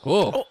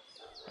 Whoa.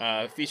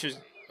 features.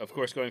 Of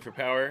course, going for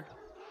power.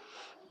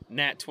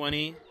 Nat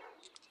 20,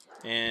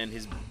 and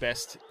his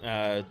best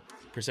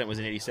percent was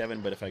an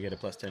 87. But if I get a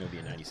plus 10, it'll be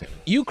a 97.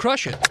 You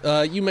crush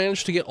it. You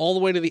managed to get all the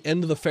way to the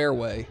end of the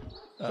fairway.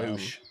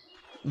 Boosh.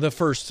 The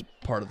first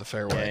part of the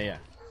fairway.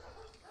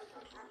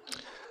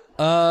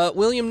 Yeah.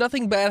 William,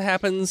 nothing bad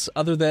happens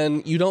other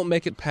than you don't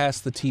make it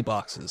past the tee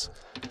boxes.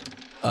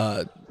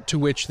 To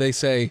which they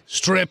say,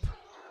 strip,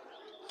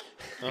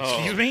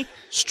 Excuse me?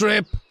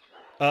 strip.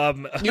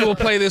 You will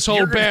play this whole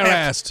You're gonna have-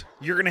 bare-assed.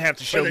 You're going to have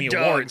to show the me a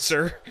dogs. warrant,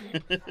 sir.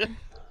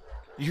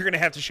 You're going to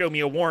have to show me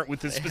a warrant with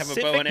the have a bow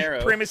specific and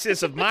arrow.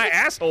 premises of my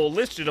asshole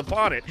listed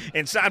upon it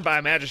and signed by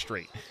a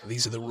magistrate.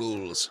 These are the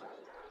rules.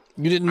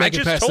 You didn't I make it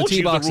just past the told tee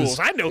you boxes. the rules.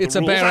 I know it's the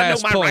a rules. I know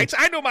bare-ass my point. rights.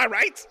 I know my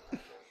rights.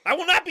 I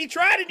will not be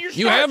tried in your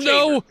You have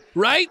no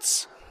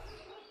rights?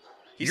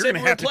 You're said going to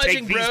we were have to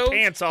pledging, take these bro.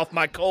 pants off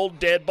my cold,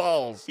 dead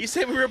balls. He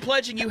said we were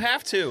pledging. You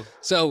have to.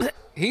 So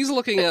he's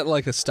looking at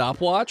like a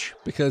stopwatch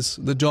because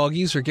the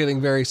doggies are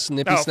getting very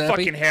snippy Oh,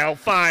 snappy. fucking hell.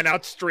 Fine,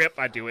 I'll strip.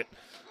 I do it.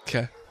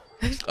 Okay.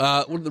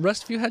 What the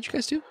rest of you, how'd you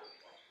guys do?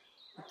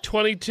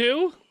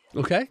 22,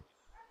 Okay.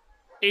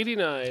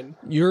 89.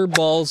 Your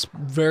ball's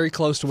very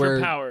close to where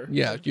power.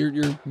 Yeah,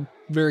 you're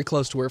very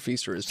close to where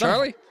Feaster is.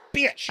 Charlie,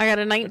 Bitch. I got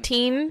a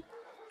 19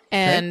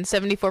 and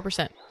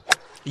 74%.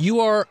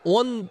 you are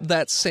on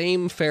that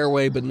same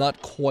fairway, but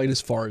not quite as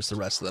far as the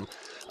rest of them.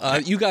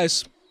 You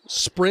guys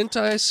sprint,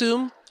 I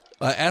assume.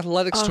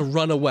 Athletics to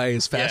run away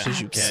as fast as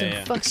you can. So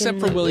fucking Except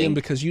for William,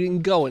 lovely. because you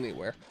didn't go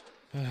anywhere,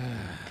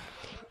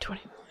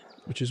 20.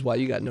 which is why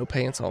you got no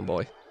pants on,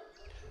 boy.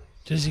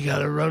 Does he got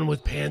to run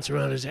with pants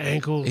around his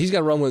ankles? He's got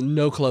to run with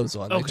no clothes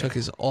on. They Okay.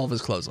 took all of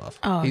his clothes off.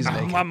 Oh, He's no.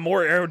 naked. I'm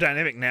more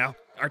aerodynamic now.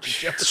 Aren't you,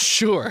 Jeff?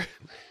 Sure.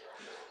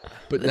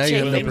 But now you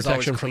have no Chain was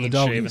protection always from the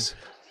clean doggies.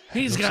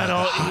 He's got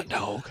all. Hot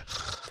dog.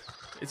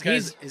 It's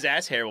because his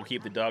ass hair will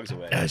keep the dogs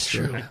away. That's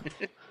true.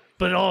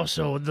 But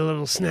also, the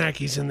little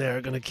snackies in there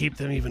are going to keep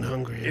them even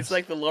hungrier. It's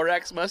like the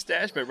Lorax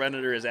mustache, but run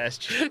under his ass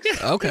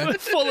cheeks. Okay.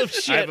 full of I have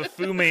shit. a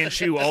Fu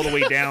Manchu all the way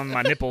down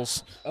my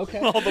nipples. Okay.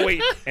 All the way,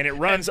 and it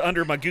runs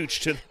under my gooch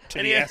to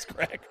the ass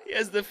crack. He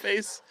has the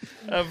face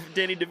of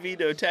Danny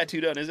DeVito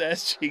tattooed on his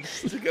ass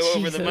cheeks to go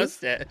over the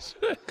mustache.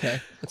 Okay.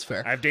 That's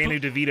fair. I have Danny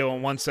DeVito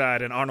on one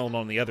side and Arnold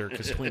on the other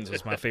because Twins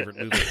was my favorite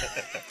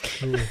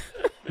movie.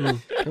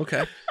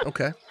 Okay.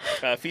 Okay.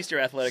 Feaster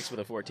Athletics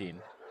with a 14.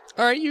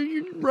 All right.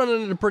 You're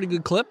running at a pretty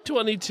good clip.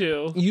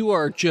 22. You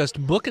are just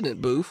booking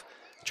it, Boof.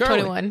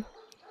 Charlie, 21.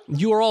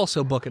 you are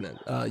also booking it.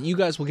 You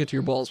guys will get to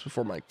your balls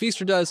before Mike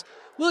Feaster does.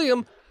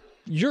 William,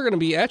 you're going to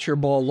be at your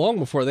ball long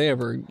before they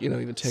ever,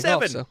 even take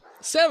off. 7. So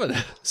 7.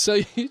 So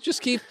you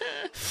just keep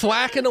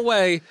thwacking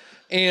away,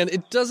 and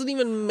it doesn't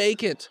even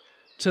make it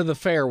to the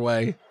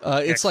fairway.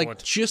 It's like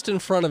Excellent. just in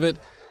front of it.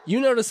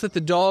 You notice that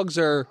the dogs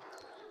are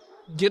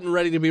getting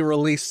ready to be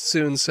released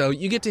soon, so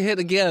you get to hit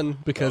again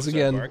because, Dogs are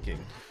again, barking.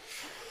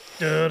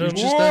 you're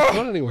just not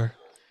going anywhere.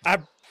 I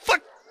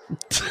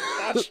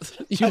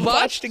You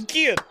botched?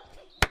 again.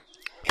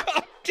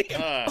 God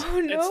damn.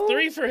 Oh, no. It's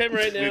 3 for him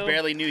right We now.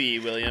 barely knew ye,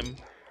 William.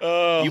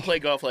 Oh. You play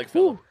golf like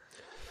Phil.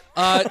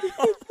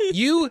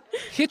 You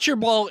hit your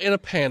ball in a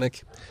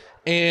panic,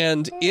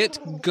 and it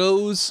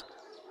goes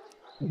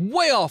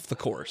way off the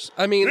course.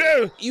 I mean,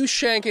 you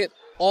shank it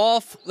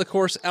off the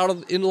course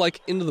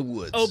into the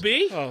woods. OB?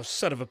 Oh,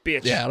 son of a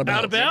bitch. Yeah, out of Out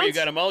bounds. of Remember, you bounds?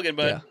 got a mulligan,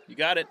 bud. Yeah. You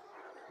got it.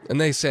 And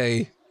they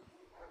say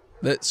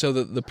that. So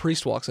the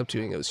priest walks up to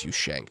you and goes, "You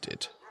shanked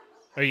it."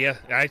 Oh, yeah.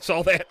 I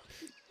saw that.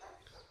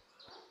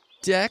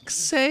 Deck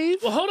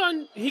save. Well, hold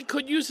on. He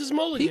could use his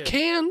mulligan. He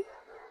can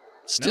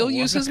still No,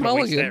 use I'm his not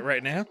gonna waste mulligan. that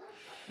right now.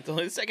 It's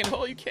only the second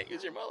hole. You can't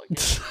use your mulligan.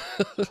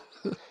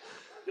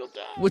 You'll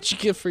die. What you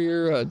get for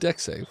your deck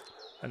save?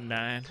 A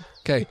 9.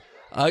 Okay.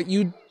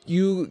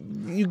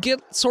 You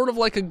get sort of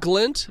like a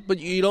glint, but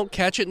you don't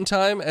catch it in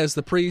time as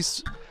the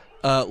priest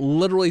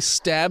literally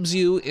stabs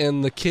you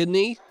in the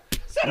kidney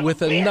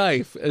with a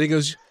knife, and he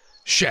goes,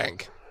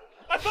 "Shank."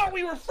 I thought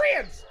we were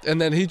friends. And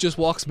then he just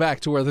walks back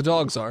to where the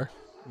dogs are.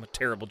 I'm a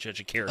terrible judge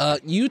of character.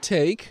 You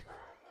take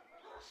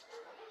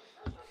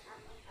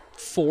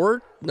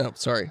 5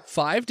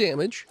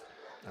 damage,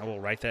 I will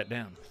write that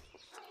down.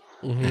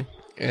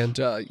 and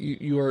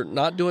you are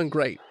not doing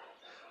great.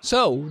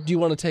 So, do you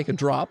want to take a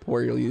drop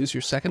where you'll use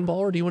your second ball,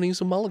 or do you want to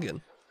use a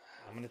mulligan?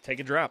 I'm going to take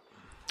a drop.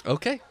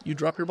 Okay, you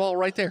drop your ball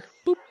right there.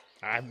 Boop.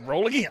 I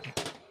roll again.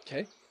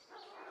 Okay.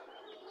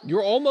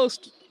 You're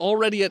almost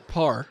already at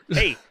par.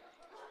 Hey,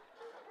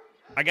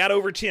 I got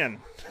over 10.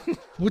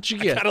 What you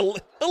get? Got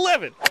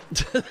 11.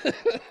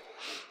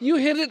 You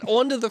hit it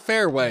onto the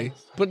fairway,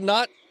 but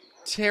not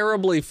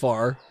terribly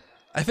far.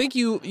 I think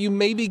you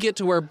maybe get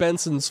to where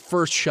Benson's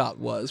first shot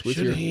was with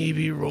Should your. he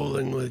be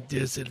rolling with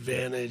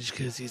disadvantage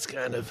because he's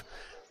kind of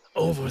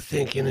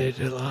overthinking it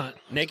a lot?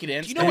 Naked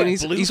and You know I what mean,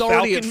 Blue he's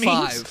already at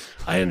Falcon means? 5.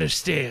 I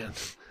understand,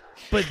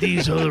 but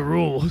these are the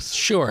rules.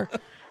 Sure.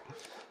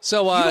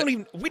 So You don't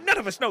even. None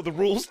of us know the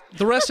rules.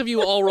 the rest of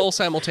you all roll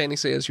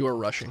simultaneously as you are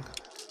rushing.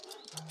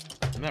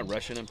 I'm not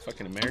Russian. I'm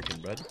fucking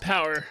American, bud.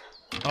 Power.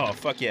 Oh,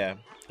 fuck yeah.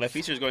 My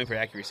Feaster's going for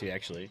accuracy,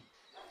 actually.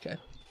 Okay.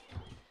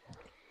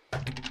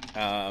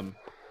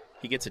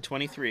 He gets a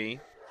 23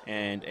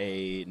 and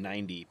a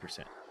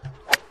 90%.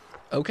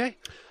 Okay.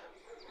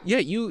 Yeah,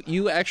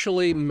 you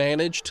actually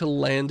manage to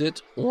land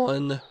it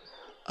on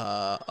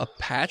a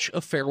patch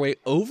of fairway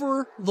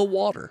over the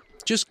water.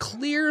 Just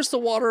clears the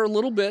water a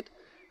little bit,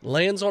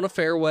 lands on a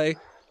fairway.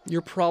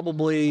 You're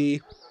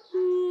probably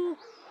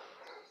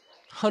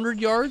 100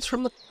 yards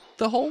from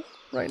the hole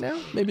right now,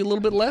 maybe a little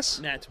bit less.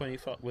 Nat 20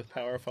 with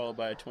power followed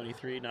by a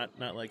 23, not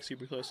like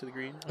super close to the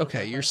green.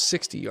 Okay, you're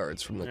 60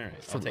 yards from the. All right,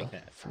 I'll from take the-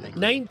 that. from the-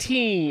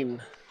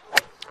 19.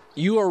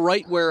 You are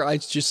right where I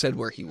just said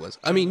where he was.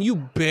 I mean, you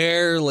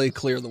barely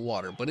clear the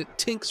water, but it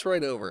tinks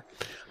right over.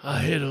 I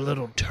hit a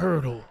little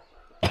turtle.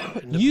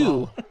 in the You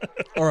ball.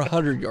 are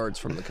 100 yards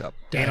from the cup.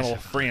 Animal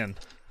friend.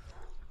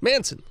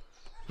 Manson.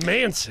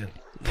 Manson.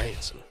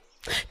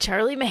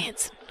 Charlie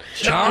Manson.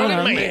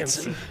 Charlie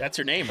Manson. That's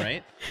her name,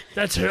 right?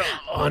 That's her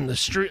on the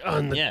street,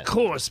 on the Yeah.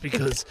 course,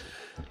 because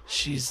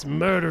she's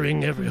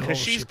murdering every hole. Because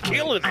she's she plays.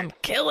 killing it. I'm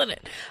killing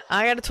it.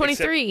 I got a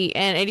 23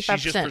 and She's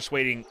just 85%.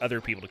 persuading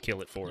other people to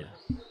kill it for her.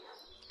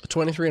 A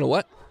 23 and a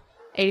what?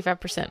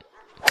 85%.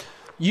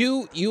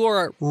 You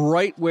are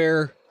right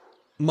where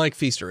Mike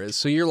Feaster is.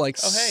 So you're like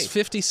Oh, hey.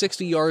 50,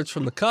 60 yards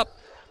from the cup,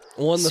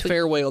 on the Sweet.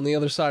 fairway on the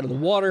other side of the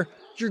water.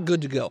 You're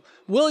good to go.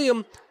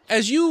 William,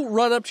 as you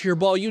run up to your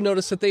ball, you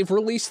notice that they've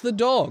released the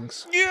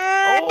dogs.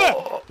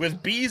 Yeah!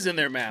 With bees in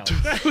their mouth.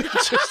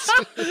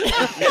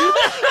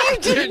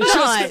 They're not.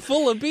 just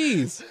full of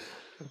bees.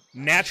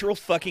 Natural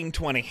fucking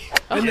 20.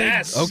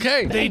 Yes.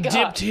 Okay. They God.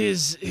 dipped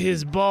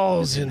his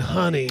balls in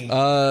honey.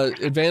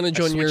 Advantage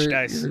I on switched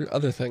dice. your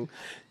other thing.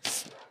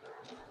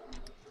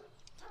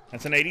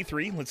 That's an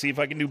 83. Let's see if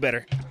I can do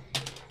better.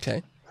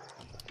 Okay.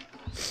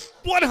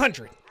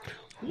 100.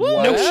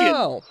 Wow. No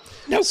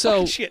shit. No So,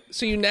 fucking shit.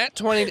 so you nat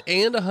 20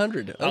 and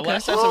 100. Okay.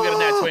 Last time someone got a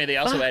nat 20, they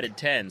also added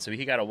 10, so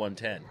he got a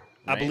 110.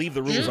 I right? believe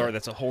the rules are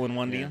that's a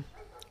hole-in-one deal.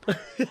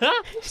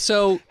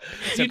 So, You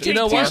you take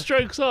know two what?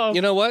 strokes off.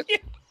 You know what?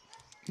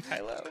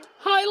 Hello.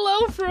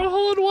 High-low for a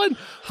hole-in-one.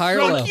 High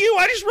or low? Fuck you!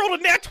 I just rolled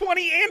a nat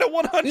 20 and a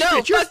 100.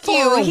 No, You're fuck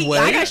far you. away.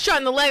 I got shot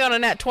in the leg on a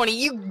nat 20.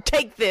 You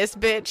take this,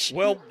 bitch.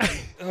 Well,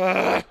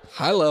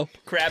 High low.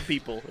 Crab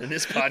people in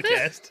this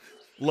podcast.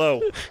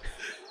 low.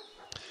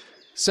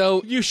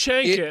 So You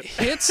shank it it.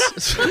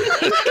 hits.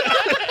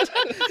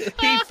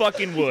 He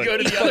fucking would. Go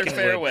to the other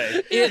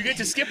fairway. You get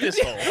to skip this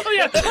hole. Oh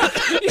yeah,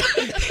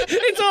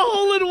 it's a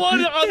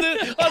hole-in-one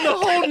on the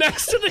hole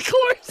next to the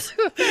course.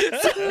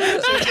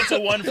 So he gets a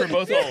 1 for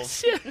both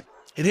holes.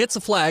 It hits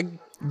a flag,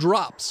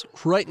 drops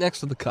right next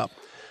to the cup,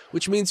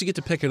 which means you get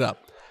to pick it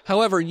up.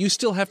 However, you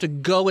still have to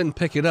go and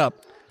pick it up,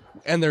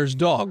 and there's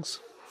dogs.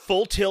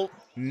 Full tilt,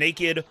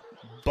 naked,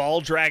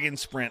 ball dragon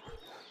sprint.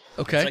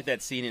 Okay. It's like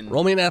that scene in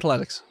Roll me in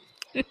athletics.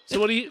 So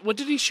what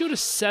did he shoot? A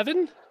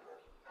 7?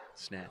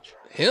 Snatch.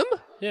 Him?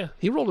 Yeah.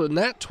 He rolled a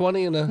nat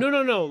 20 and a.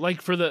 No.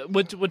 Like for the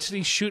what did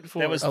he shoot for?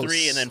 That was Oh,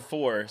 3 and then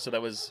 4, so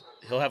that was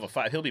he'll have a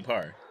 5. He'll be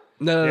par.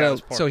 No. Yeah, it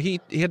was part. So he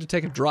had to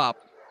take a drop.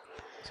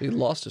 So he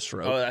lost a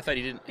stroke. Oh, I thought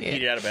he didn't. He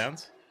did it out of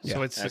bounds.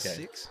 So it's a Okay.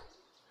 6.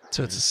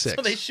 So it's a 6.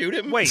 So they shoot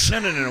him. Wait,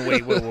 no.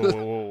 Wait,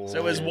 whoa. So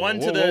it was 1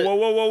 to whoa, the.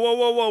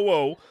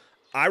 Whoa.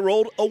 I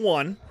rolled a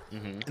 1,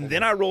 and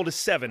then I rolled a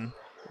 7,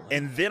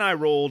 and then I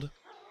rolled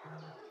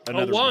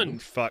another 1.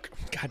 Fuck.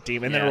 God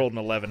damn. And then I Yeah. rolled an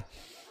 11.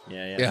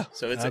 Yeah.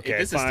 So it's Okay,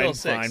 this fine, is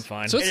still 6.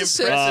 fine. So An it's a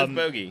 6. impressive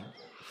bogey.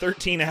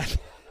 13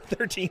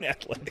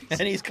 athletics.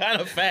 And he's kind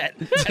of fat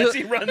as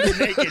he runs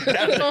naked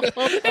down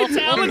the It's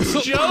Alex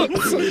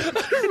Jones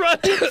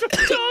running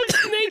from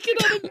dogs naked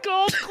on a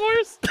golf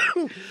course.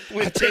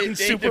 with Taking Dave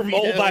super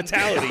mole DeVito.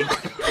 vitality.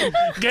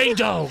 Gay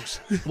dogs.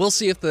 We'll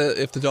see if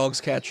the dogs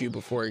catch you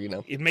before,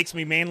 It makes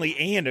me manly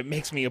and it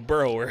makes me a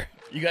burrower.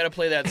 You got to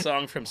play that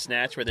song from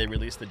Snatch where they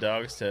release the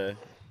dogs to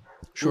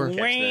Sure. catch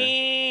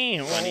the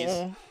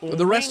bunnies.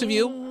 The rest of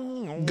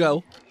you,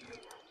 go.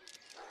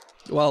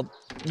 While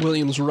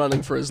William's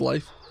running for his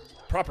life.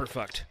 Proper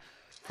fucked.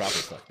 Proper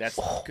fuck. That's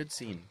a good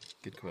scene.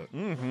 Good quote.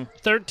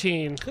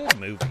 13. Good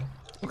movie.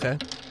 Okay.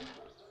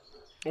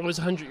 It was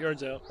 100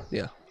 yards out.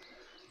 Yeah.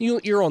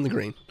 You're on the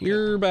green.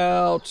 You're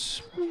about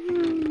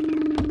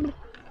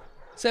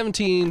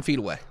 17 feet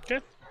away. Okay.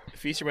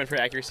 Feaster went for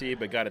accuracy,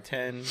 but got a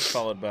 10,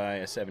 followed by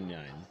a 79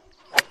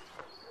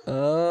 You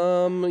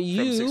from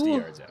 60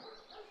 yards out.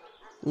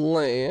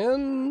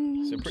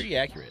 land. So pretty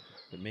accurate,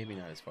 but maybe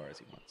not as far as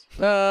he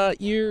wants.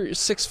 You're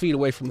 6 feet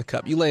away from the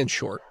cup. You land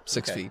short,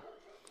 6 Okay. feet.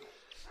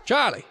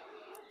 Charlie.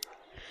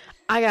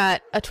 I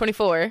got a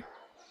 24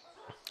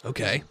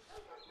 Okay.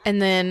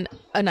 and then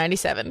a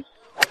 97.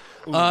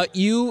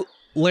 You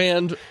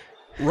land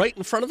right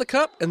in front of the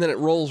cup, and then it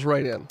rolls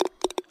right in.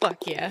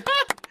 Fuck yeah.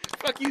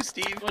 Fuck you,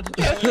 Steve.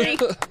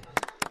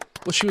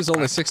 Well, she was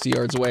only 60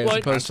 yards away as What?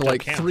 opposed to Still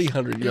like counts.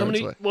 300 How yards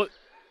many? away.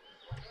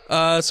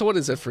 What? So what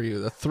is it for you?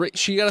 The 3.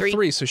 She got a 3.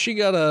 3, so she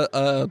got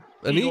an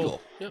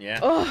eagle. Yeah.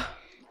 Oh,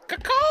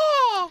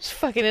 just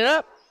fucking it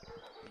up.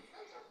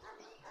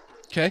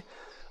 Okay.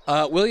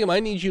 William, I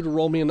need you to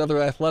roll me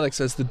another athletics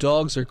as the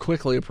dogs are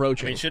quickly I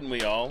approaching. mean, shouldn't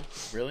we all?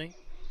 Really?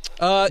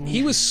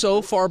 He was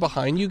so far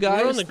behind you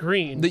guys We're on the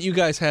green. that you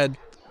guys had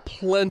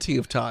plenty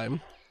of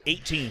time.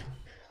 18.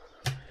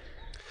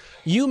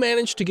 You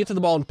managed to get to the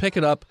ball and pick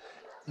it up.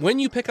 When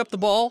you pick up the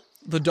ball,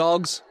 the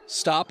dogs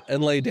stop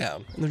and lay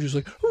down. And they're just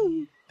like,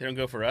 "Ooh." They don't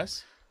go for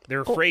us?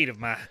 They're afraid of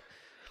my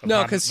No,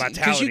 my because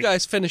vitality. you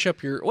guys finish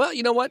up your. Well,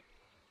 you know what?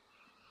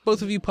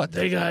 Both of you putt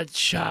there. They got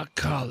shock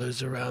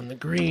collars around the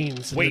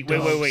greens. and Wait. the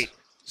dogs-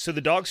 So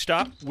the dogs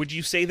stop. Would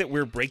you say that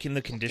we're breaking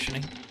the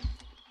conditioning?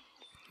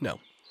 No.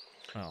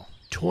 Oh.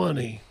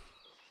 20.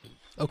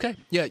 Okay.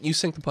 Yeah, you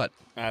sink the putt.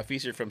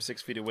 Feaster from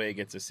 6 feet away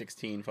gets a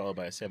 16, followed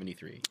by a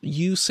 73.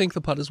 You sink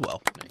the putt as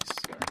well.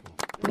 Nice.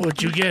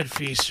 What'd you get,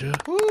 Feaster?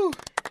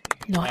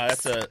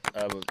 Nice. That's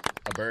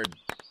a bird.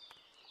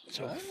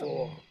 So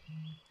 4.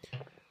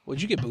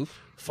 What'd you get, Boof?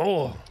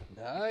 4.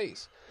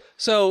 Nice.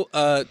 So,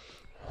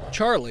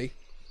 Charlie,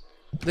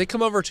 they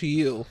come over to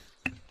you,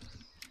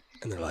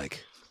 and they're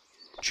like,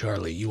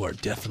 Charlie, you are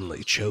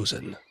definitely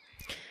chosen.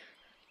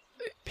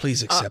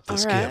 Please accept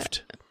this all right.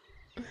 gift.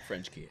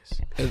 French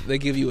kiss. And they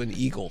give you an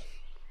eagle.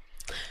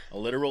 A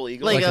literal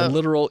eagle? Like Like a a-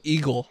 literal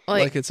eagle.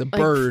 Like it's a like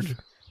bird.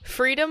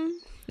 Freedom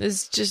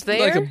is just there.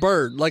 Like a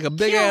bird. Like a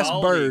big-ass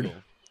Bald bird. eagle.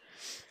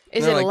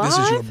 Is They're it like, alive? this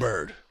is your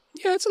bird.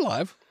 Yeah, it's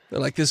alive. They're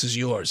like, this is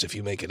yours if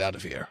you make it out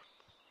of here.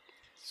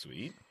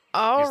 Sweet.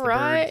 All Is the bird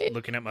right.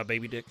 looking at my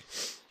baby dick?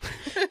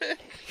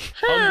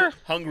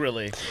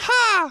 Hungrily.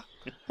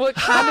 What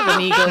kind of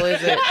an eagle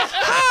is it?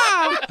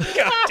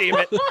 God damn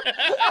it!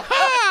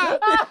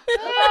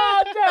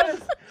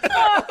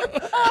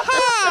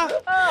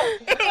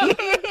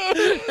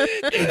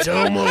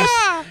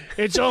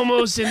 It's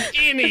almost an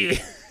innie.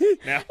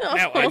 Now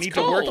I need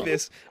to work cold.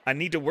 this. I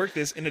need to work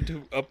this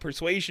into a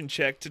persuasion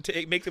check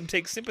to make them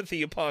take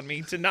sympathy upon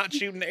me, to not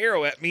shoot an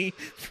arrow at me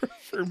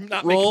for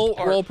not making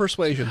part. Roll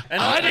persuasion.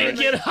 And I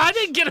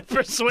didn't get a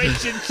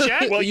persuasion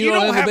check. Well, You you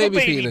don't don't have have a a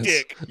baby baby penis.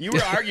 dick. You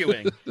were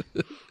arguing.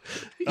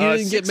 You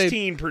didn't get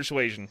 16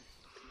 persuasion.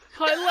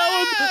 I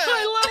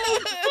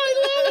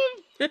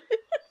love him.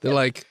 They're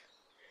like,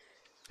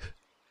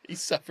 He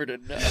suffered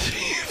enough.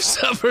 you've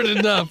suffered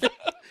enough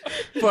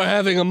for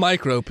having a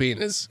micro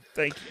penis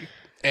Thank you.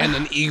 and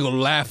an eagle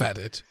laugh at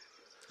it.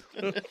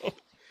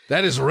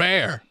 That is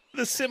rare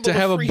The symbol to of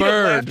have a freedom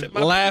bird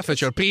my laugh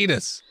at your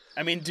penis.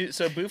 I mean,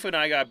 so Boof and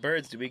I got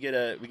birds. Do we get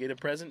a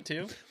present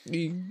too?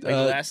 Like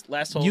Uh,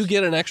 last whole. you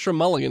get an extra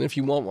mulligan if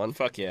you want one.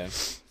 Fuck yeah.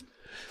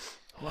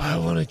 I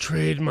want to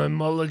trade my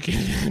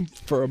mulligan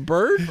For a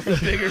bird?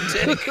 Bigger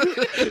dick.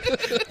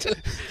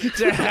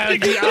 to have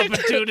the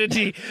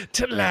opportunity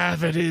to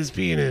laugh at his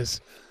penis.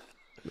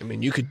 I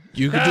mean, you could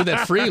do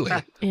that freely.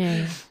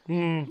 Yeah.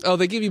 Oh,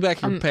 they give you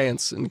back your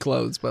pants and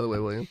clothes, by the way,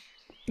 William.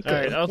 All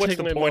right, I'll What's take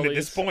the my point at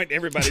mulligans. this point?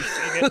 Everybody's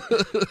seen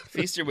it.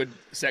 Feaster would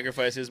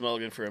sacrifice his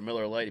mulligan for a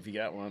Miller Lite if he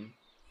got one.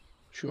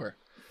 Sure.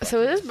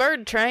 So is this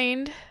bird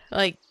trained?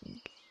 Like,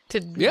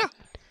 to. Yeah.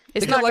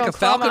 It's They got not like gonna a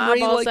claw my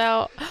falconry, eyeballs like-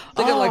 out.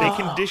 They got like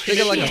They condition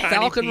They got like it a to tiny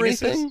falconry penises.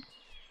 thing.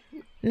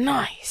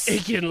 Nice.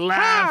 It can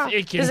laugh.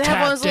 It can Does it have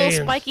tap one of those little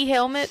dance. spiky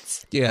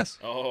helmets? Yes.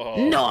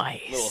 Oh,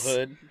 Nice. little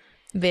hood.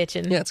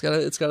 Bitchin'. Yeah, it's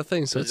got a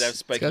thing, so Does it have it's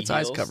spiky got its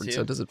eyes heels, covered, too?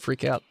 so it doesn't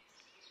freak out.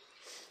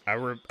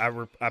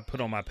 I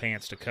put on my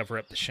pants to cover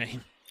up the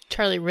shame.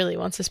 Charlie really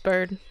wants this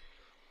bird.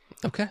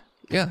 Okay.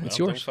 Yeah, it's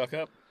Well, yours. Don't fuck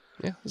up.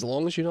 Yeah, as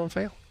long as you don't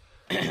fail.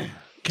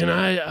 Can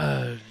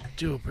I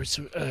do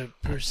a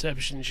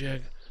perception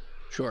check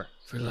Sure.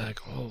 for like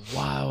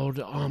wild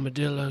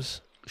armadillos?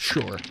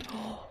 Sure.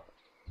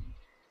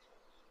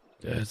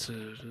 That's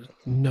a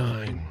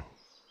 9.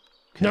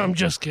 No, I'm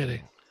just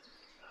kidding.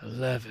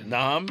 11.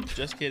 Nom,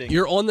 just kidding.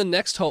 You're on the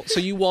next hole, so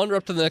you wander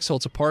up to the next hole.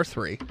 It's a par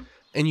 3,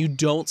 and you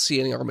don't see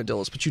any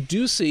armadillos, but you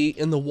do see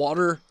in the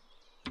water,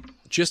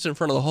 just in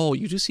front of the hole,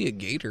 you do see a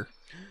gator.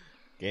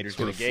 Gators Sort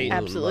gonna of gate. fool.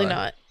 Absolutely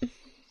Right. not.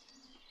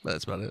 But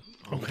that's about it.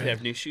 We could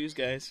have new shoes,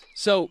 guys.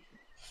 So,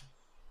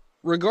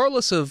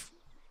 regardless of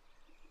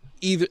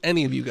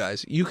any of you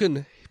guys, you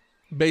can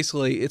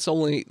basically, it's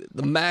only,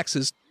 the max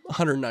is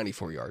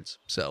 194 yards.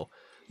 So,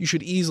 you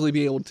should easily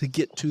be able to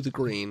get to the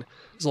green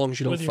as long as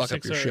you don't With your fuck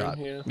up your 6 shot.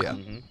 iron, Yeah.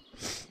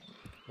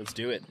 Let's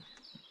do it.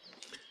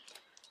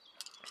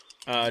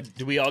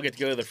 Do we all get to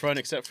go to the front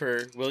except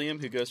for William,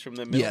 who goes from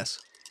the middle? Yes.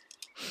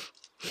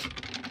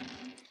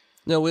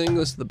 No, William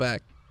goes to the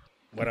back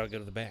Why do I go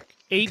to the back?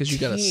 18. because you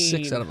got a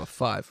 6 out of a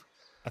 5.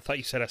 I thought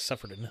you said I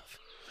suffered enough.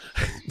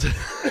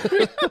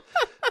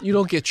 You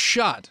don't get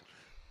shot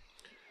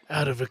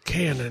out of a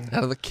cannon.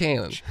 out of the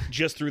cannon.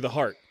 Just through the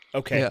heart.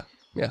 Okay. Yeah.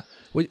 Yeah.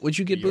 What'd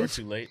you get, You're Booth?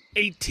 too late.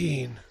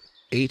 18.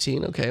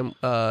 18. Okay.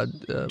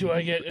 Do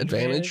I get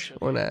advantage?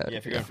 or not? Yeah,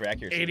 if you're going for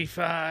accuracy.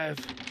 85.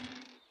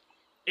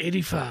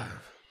 85.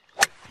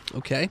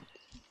 Okay.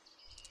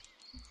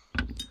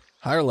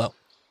 High or low?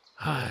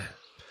 Hi.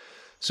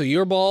 So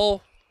your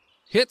ball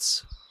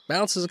hits,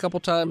 bounces a couple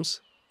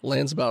times,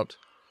 lands about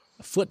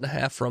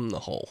 1.5 feet from the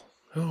hole.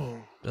 Oh.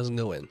 Doesn't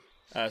go in.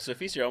 So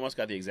Feaster almost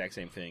got the exact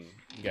same thing.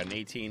 You got an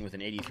 18 with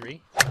an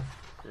 83.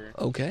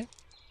 Okay.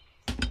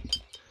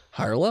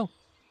 High or low?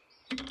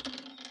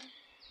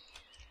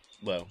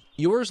 Low.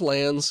 Yours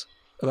lands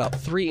about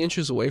 3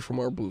 inches away from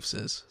where Boof's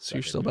is. So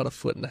you're still about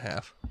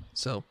 1.5 feet.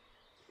 So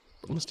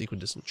almost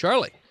equidistant.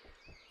 Charlie.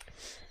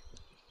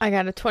 I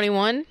got a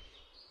 21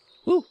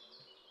 Woo.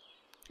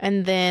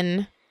 and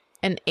then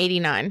an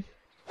 89.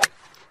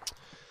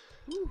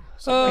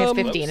 I had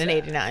 15 and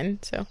 89,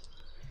 so.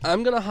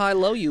 I'm going to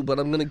high-low you, but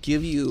I'm going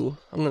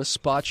to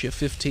spot you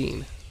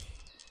 15.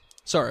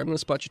 Sorry, I'm going to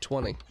spot you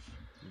 20. You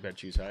better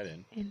choose high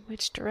then. In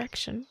which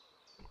direction?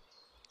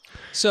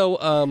 So,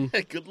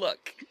 Good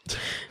luck.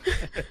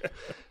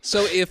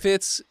 so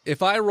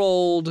if I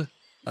rolled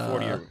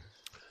 40 or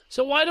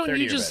So why don't 30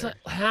 you or just better.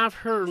 have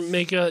her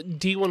make a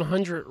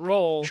D100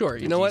 roll? sure,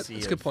 you know what? DC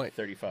That's a good of point.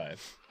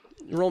 35.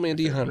 Roll me a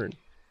D100.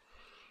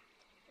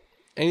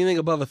 Anything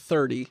above a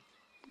 30,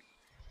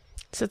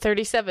 It's a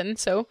 37,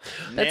 so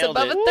that's Nailed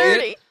above it. a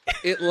 30.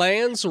 it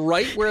lands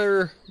right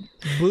where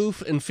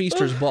Boof and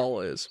Feaster's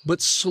ball is,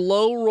 but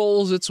slow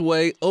rolls its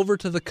way over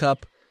to the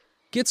cup,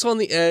 gets on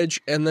the edge,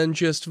 and then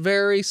just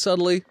very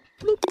subtly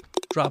bloop,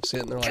 drops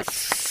in. They're like,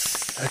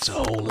 that's a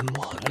hole in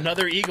one.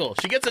 Another eagle.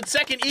 She gets a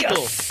second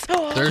eagle.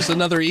 There's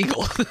another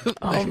eagle.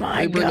 Oh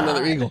my They bring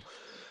another God. eagle.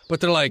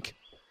 But they're like,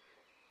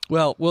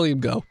 well, William,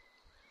 go.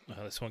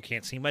 Oh, this one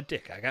can't see my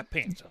dick. I got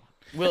pants on.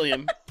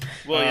 William.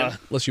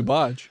 Unless you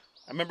bodge.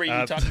 I remember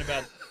you talking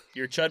about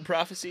your Chud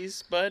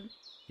prophecies, Bud.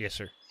 Yes,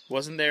 sir.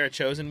 Wasn't there a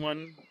chosen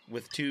one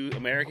with 2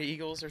 America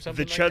eagles or The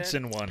something like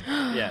Chudson one.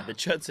 that? Yeah, the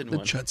Chudson The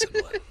one. Judson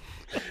one.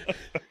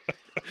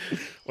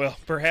 Well,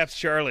 perhaps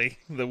Charlie,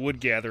 the wood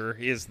gatherer,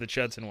 is the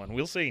Chudson one.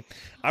 We'll see.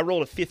 I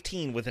rolled a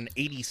 15 with an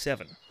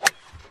 87.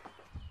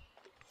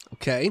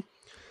 Okay.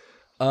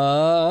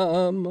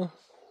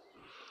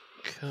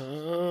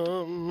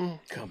 Come.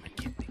 Come and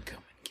get me, come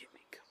and get me,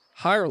 come.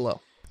 High or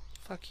low?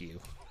 Fuck you.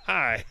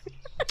 Hi.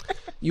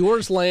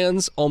 Yours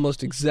lands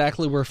almost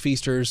exactly where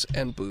Feaster's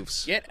and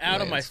Boof's Get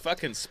out of my lands.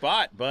 fucking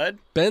spot, bud.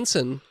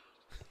 Benson,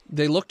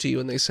 they look to you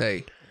and they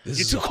say, "This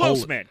You're is too a close,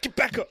 hole. man. Get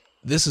back up.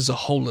 This is a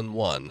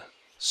hole-in-one.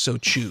 So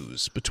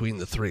choose between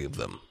the three of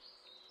them.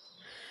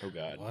 Oh,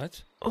 God.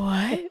 What?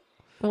 What?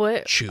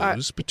 What?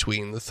 Choose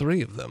between the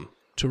three of them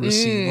to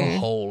receive a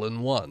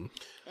hole-in-one."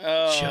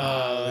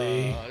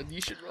 Charlie. You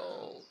should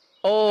roll.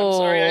 Oh. I'm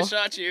sorry I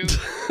shot you.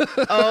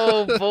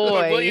 Oh But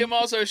boy. William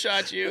also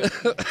shot you.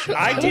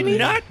 I did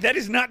not. That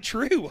is not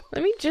true.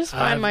 Let me just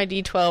find my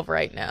D12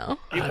 right now.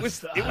 It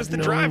was I've the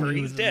known driver.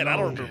 you He's the dead. I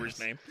don't remember longest.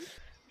 his name.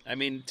 I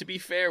mean, to be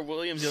fair,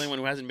 William's the only one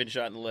who hasn't been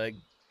shot in the leg.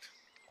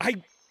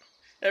 I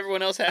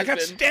Everyone else has got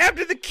been. stabbed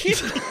in the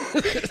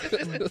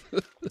kidney.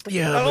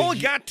 Yeah, I but only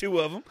got 2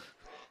 of them.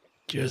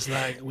 just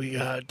like we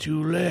got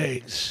 2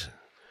 legs.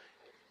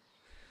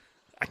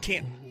 I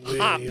can't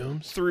hop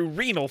Williams. through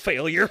renal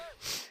failure.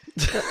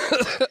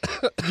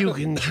 You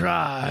can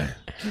try.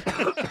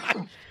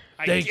 I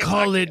They guess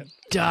call I it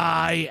can.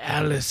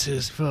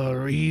 dialysis for a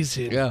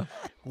reason. Yeah.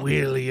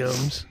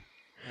 Williams.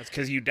 That's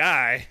because you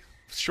die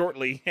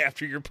shortly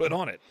after you're put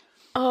on it.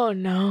 Oh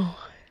no.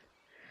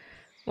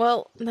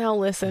 Well, now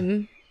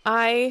listen.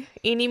 I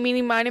eeny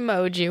meeny miny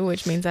mowed you,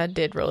 which means I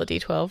did roll a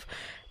D12,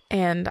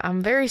 and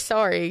I'm very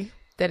sorry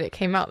that it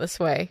came out this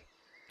way.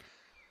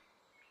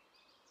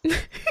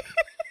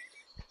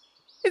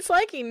 It's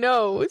like he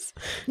knows.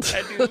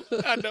 I do.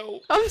 I know.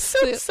 I'm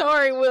so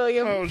sorry,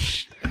 William.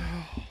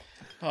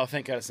 Oh,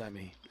 thank God it's not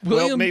me. Well,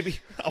 William, maybe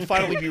I'll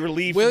finally be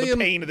relieved William- from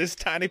the pain of this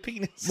tiny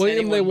penis.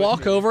 William, they anyone but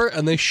walk me. over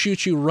and they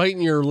shoot you right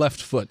in your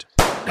left foot.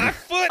 My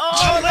foot!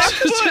 Oh, my left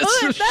foot!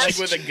 Good, Like that's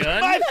with a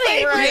gun? My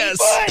favorite Yes.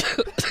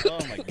 foot! Oh,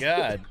 my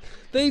God.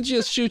 They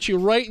just shoot you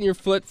right in your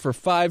foot for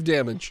 5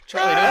 damage.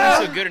 Charlie, don't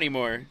be so good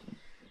anymore.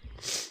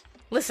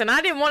 Listen,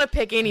 I didn't want to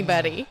pick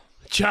anybody.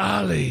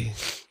 Charlie,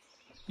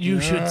 you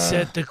should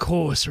set the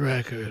course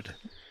record.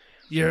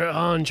 You're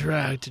on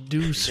track to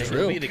do so.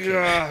 True. Be the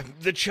king.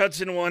 The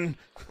Chudson one,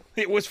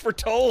 it was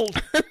foretold.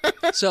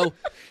 So,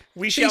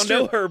 We shall Feaster-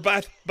 know her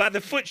by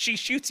the foot she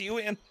shoots you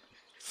in.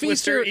 With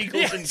Feaster, her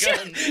eagles and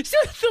guns.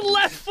 Just the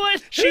left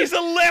foot. She's a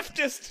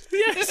leftist.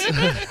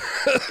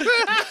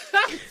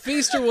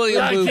 Feaster William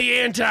Like Booth, the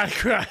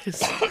Antichrist.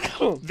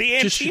 The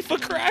Antifa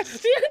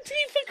Christ.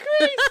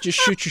 just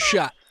shoot your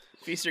shot.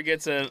 Feaster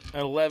gets an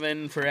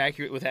 11 for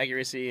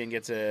accuracy and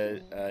gets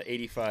a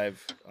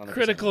 85 on the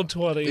Critical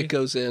 20. It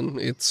goes in.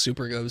 It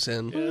super goes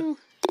in.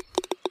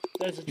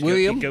 That's a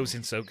William, It goes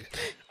in so good.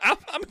 I'm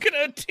going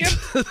to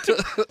attempt to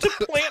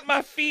plant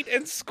my feet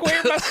and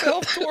square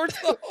myself towards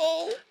the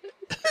hole.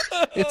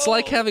 it's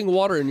like having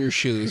water in your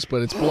shoes,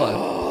 but it's blood.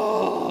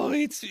 Oh,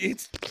 it's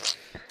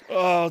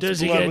Does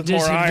he blood get with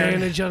more iron.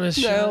 disadvantage on his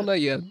No, shot?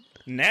 not yet.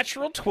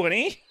 Natural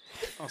 20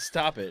 Oh,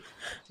 stop it.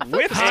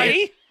 with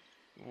a...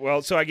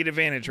 Well, so I get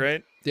advantage,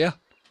 right? Yeah.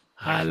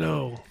 High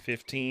low.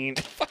 15.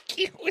 Fuck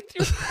you with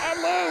your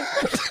high-low.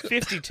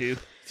 52.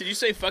 Did you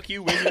say fuck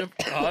you, Wizard of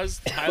Oz?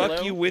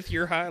 Fuck you with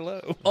your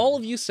high-low. All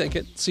of you sink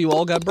it, so you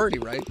all got birdie,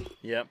 right?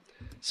 Yep.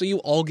 So you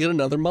all get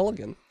another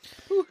mulligan.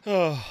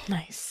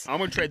 Nice. I'm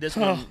going to trade this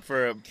one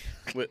for a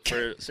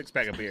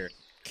 6-pack of beer.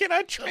 Can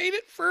I trade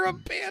it for a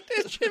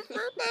bandage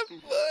for my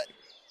foot?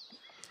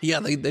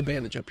 Yeah, they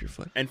bandage up your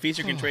foot. And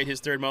Feaster can trade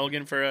his third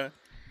mulligan for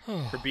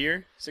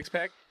beer,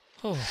 6-pack.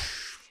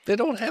 They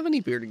don't have any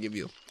beer to give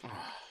you.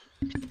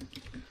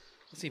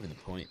 What's even the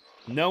point?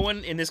 No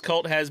one in this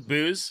cult has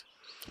booze.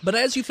 But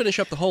as you finish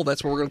up the hole,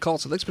 that's what we're going to call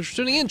it. So thanks for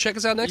tuning in. Check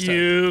us out next time.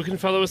 You can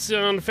follow us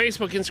on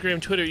Facebook,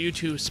 Instagram, Twitter,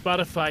 YouTube,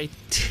 Spotify,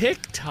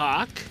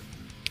 TikTok,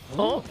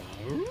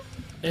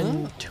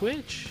 and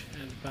Twitch.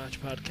 And Botch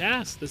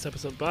Podcast. This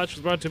episode of Botch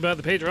was brought to you by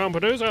the Patreon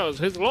producers,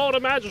 His Lord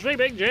and Majesty,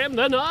 Big Jim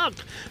the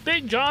Nut,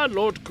 Big John,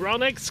 Lord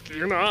Chronic,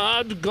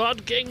 Skinner,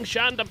 God King,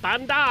 Shanda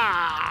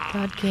Panda.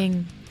 God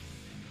King.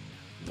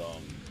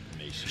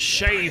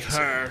 Shave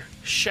her.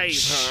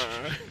 Shave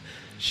her.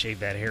 Shave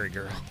that hairy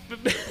girl.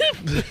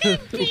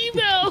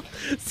 Female.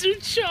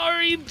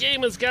 Suchari,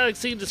 Gamers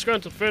Galaxy,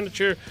 Disgruntled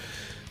Furniture,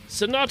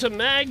 Sonata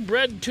Mag,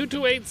 Bread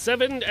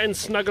 2287, and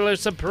Snuggler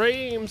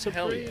Supreme.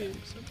 Supreme.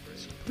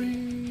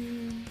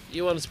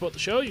 You want to support the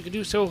show? You can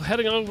do so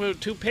heading over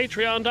to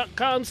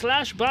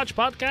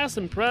patreon.com/botchpodcast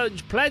and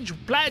pledge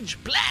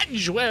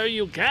where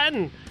you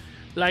can.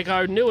 Like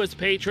our newest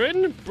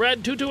patron,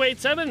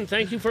 Bread2287.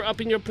 Thank you for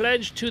upping your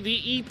pledge to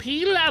the EP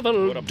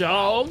level,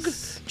 dog.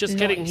 Just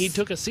kidding. He Nice.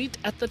 took a seat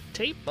at the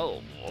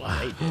table.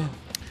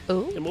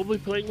 Oh. And we'll be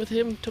playing with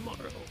him tomorrow.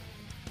 Tomorrow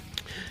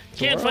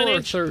Can't find or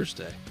it.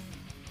 Thursday.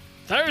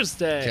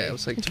 Thursday. Okay, I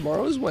was like,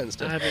 tomorrow is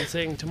Wednesday. I've been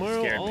saying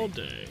tomorrow Scared me. all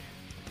day.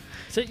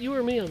 Is it you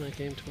or me on that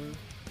game tomorrow?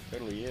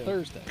 Totally you.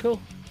 Thursday. Cool.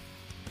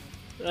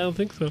 I don't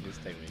think so. It's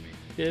technically me.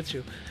 Yeah, it's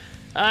you.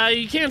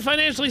 You can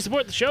financially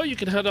support the show. You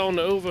can head on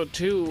over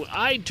to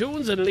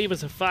iTunes and leave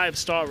us a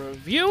 5-star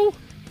review.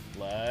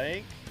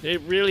 Like? It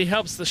really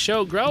helps the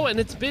show grow, and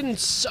it's been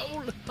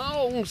so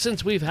long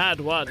since we've had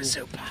one.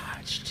 So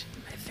parched,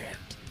 my throat.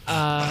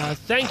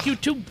 Thank you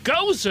to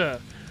Gozer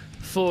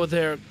for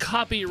their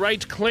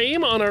copyright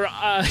claim on our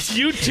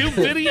YouTube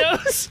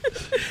videos.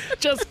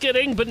 Just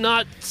kidding, but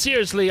not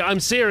seriously. I'm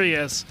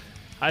serious.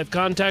 I've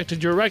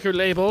contacted your record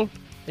label,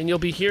 and you'll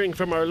be hearing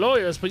from our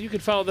lawyers, but you can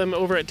follow them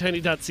over at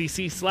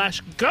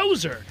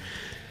tiny.cc/Gozer.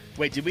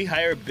 Wait, did we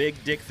hire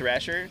Big Dick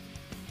Thrasher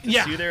to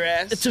Yeah. sue their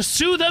ass? To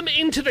sue them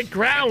into the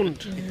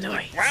ground.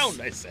 Nice.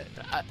 Round, I said.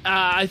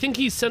 I think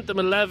he sent them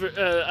a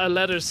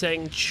letter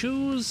saying,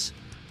 choose...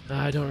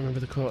 I don't remember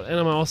the quote. And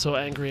I'm also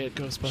angry at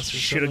Ghostbusters.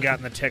 Should have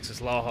gotten the Texas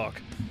Lawhawk.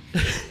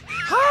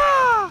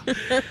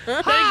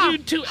 Thank you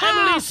to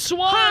Emily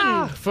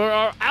Swan for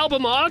our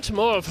album art.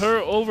 More of her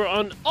over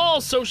on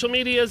all social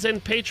medias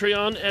and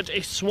Patreon at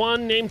a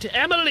swan named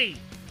Emily.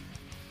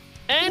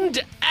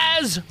 And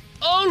as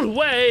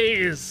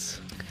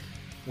always,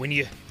 When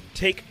you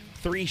take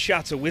 3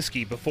 shots of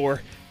whiskey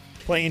before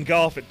playing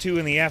golf at 2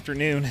 in the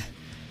afternoon,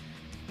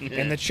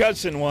 and the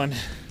Chudson one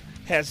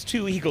has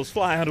 2 eagles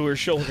fly onto her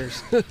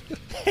shoulders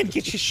and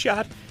get you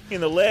shot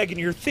in the leg and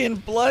your thin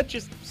blood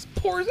just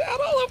pours out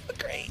all over the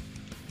grate.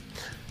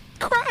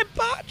 Crime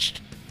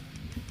botched.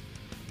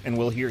 And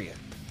we'll hear you.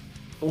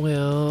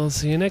 we'll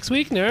see you next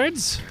week,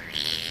 nerds.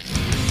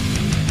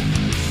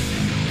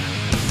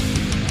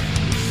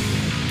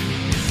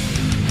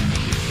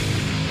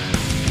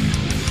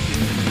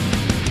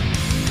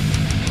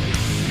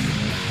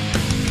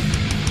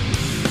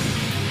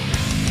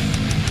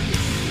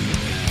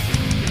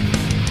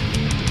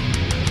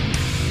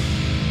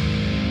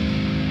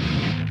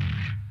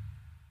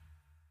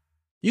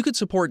 You could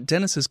support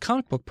Dennis's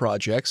comic book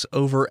projects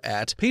over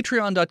at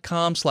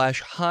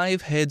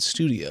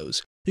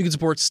patreon.com/hiveheadstudios. You can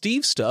support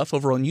Steve's stuff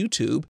over on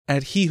YouTube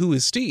at He Who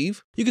Is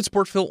Steve. You can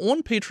support Phil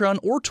on Patreon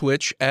or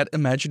Twitch at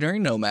Imaginary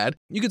Nomad.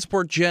 You can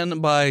support Jen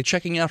by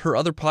checking out her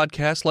other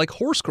podcasts like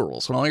Horse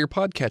Girls on all your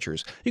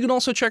podcatchers. You can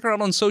also check her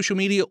out on social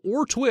media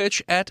or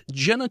Twitch at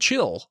Jenna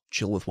Chill,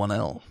 chill with 1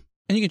 L.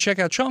 And you can check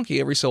out Chonky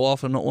every so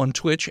often on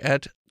Twitch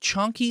at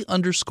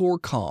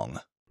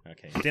Chonky_Kong.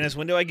 Okay. Dennis,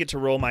 when do I get to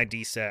roll my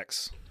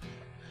D-sex?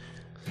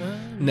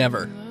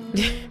 Never.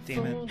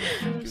 Damn it.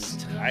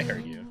 I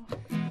heard you.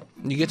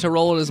 You get to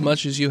roll it as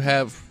much as you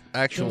have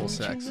actual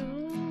sex.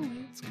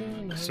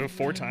 So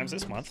 4 times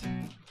this month.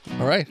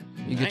 All right.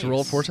 You get to roll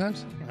it Nice. 4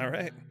 times? All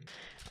right.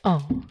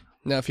 Oh.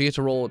 Now, if you get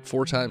to roll it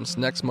 4 times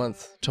next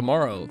month,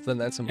 tomorrow, then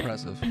that's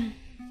impressive.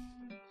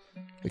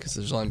 Because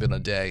there's only been a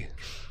day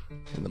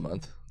in the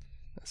month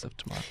as of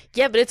tomorrow.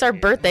 Yeah, but it's our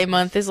birthday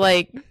month. It's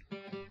like,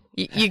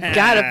 you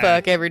gotta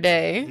fuck every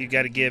day. You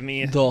got to give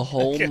me The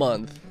whole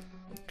month.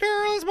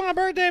 Girl, it's my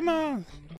birthday month.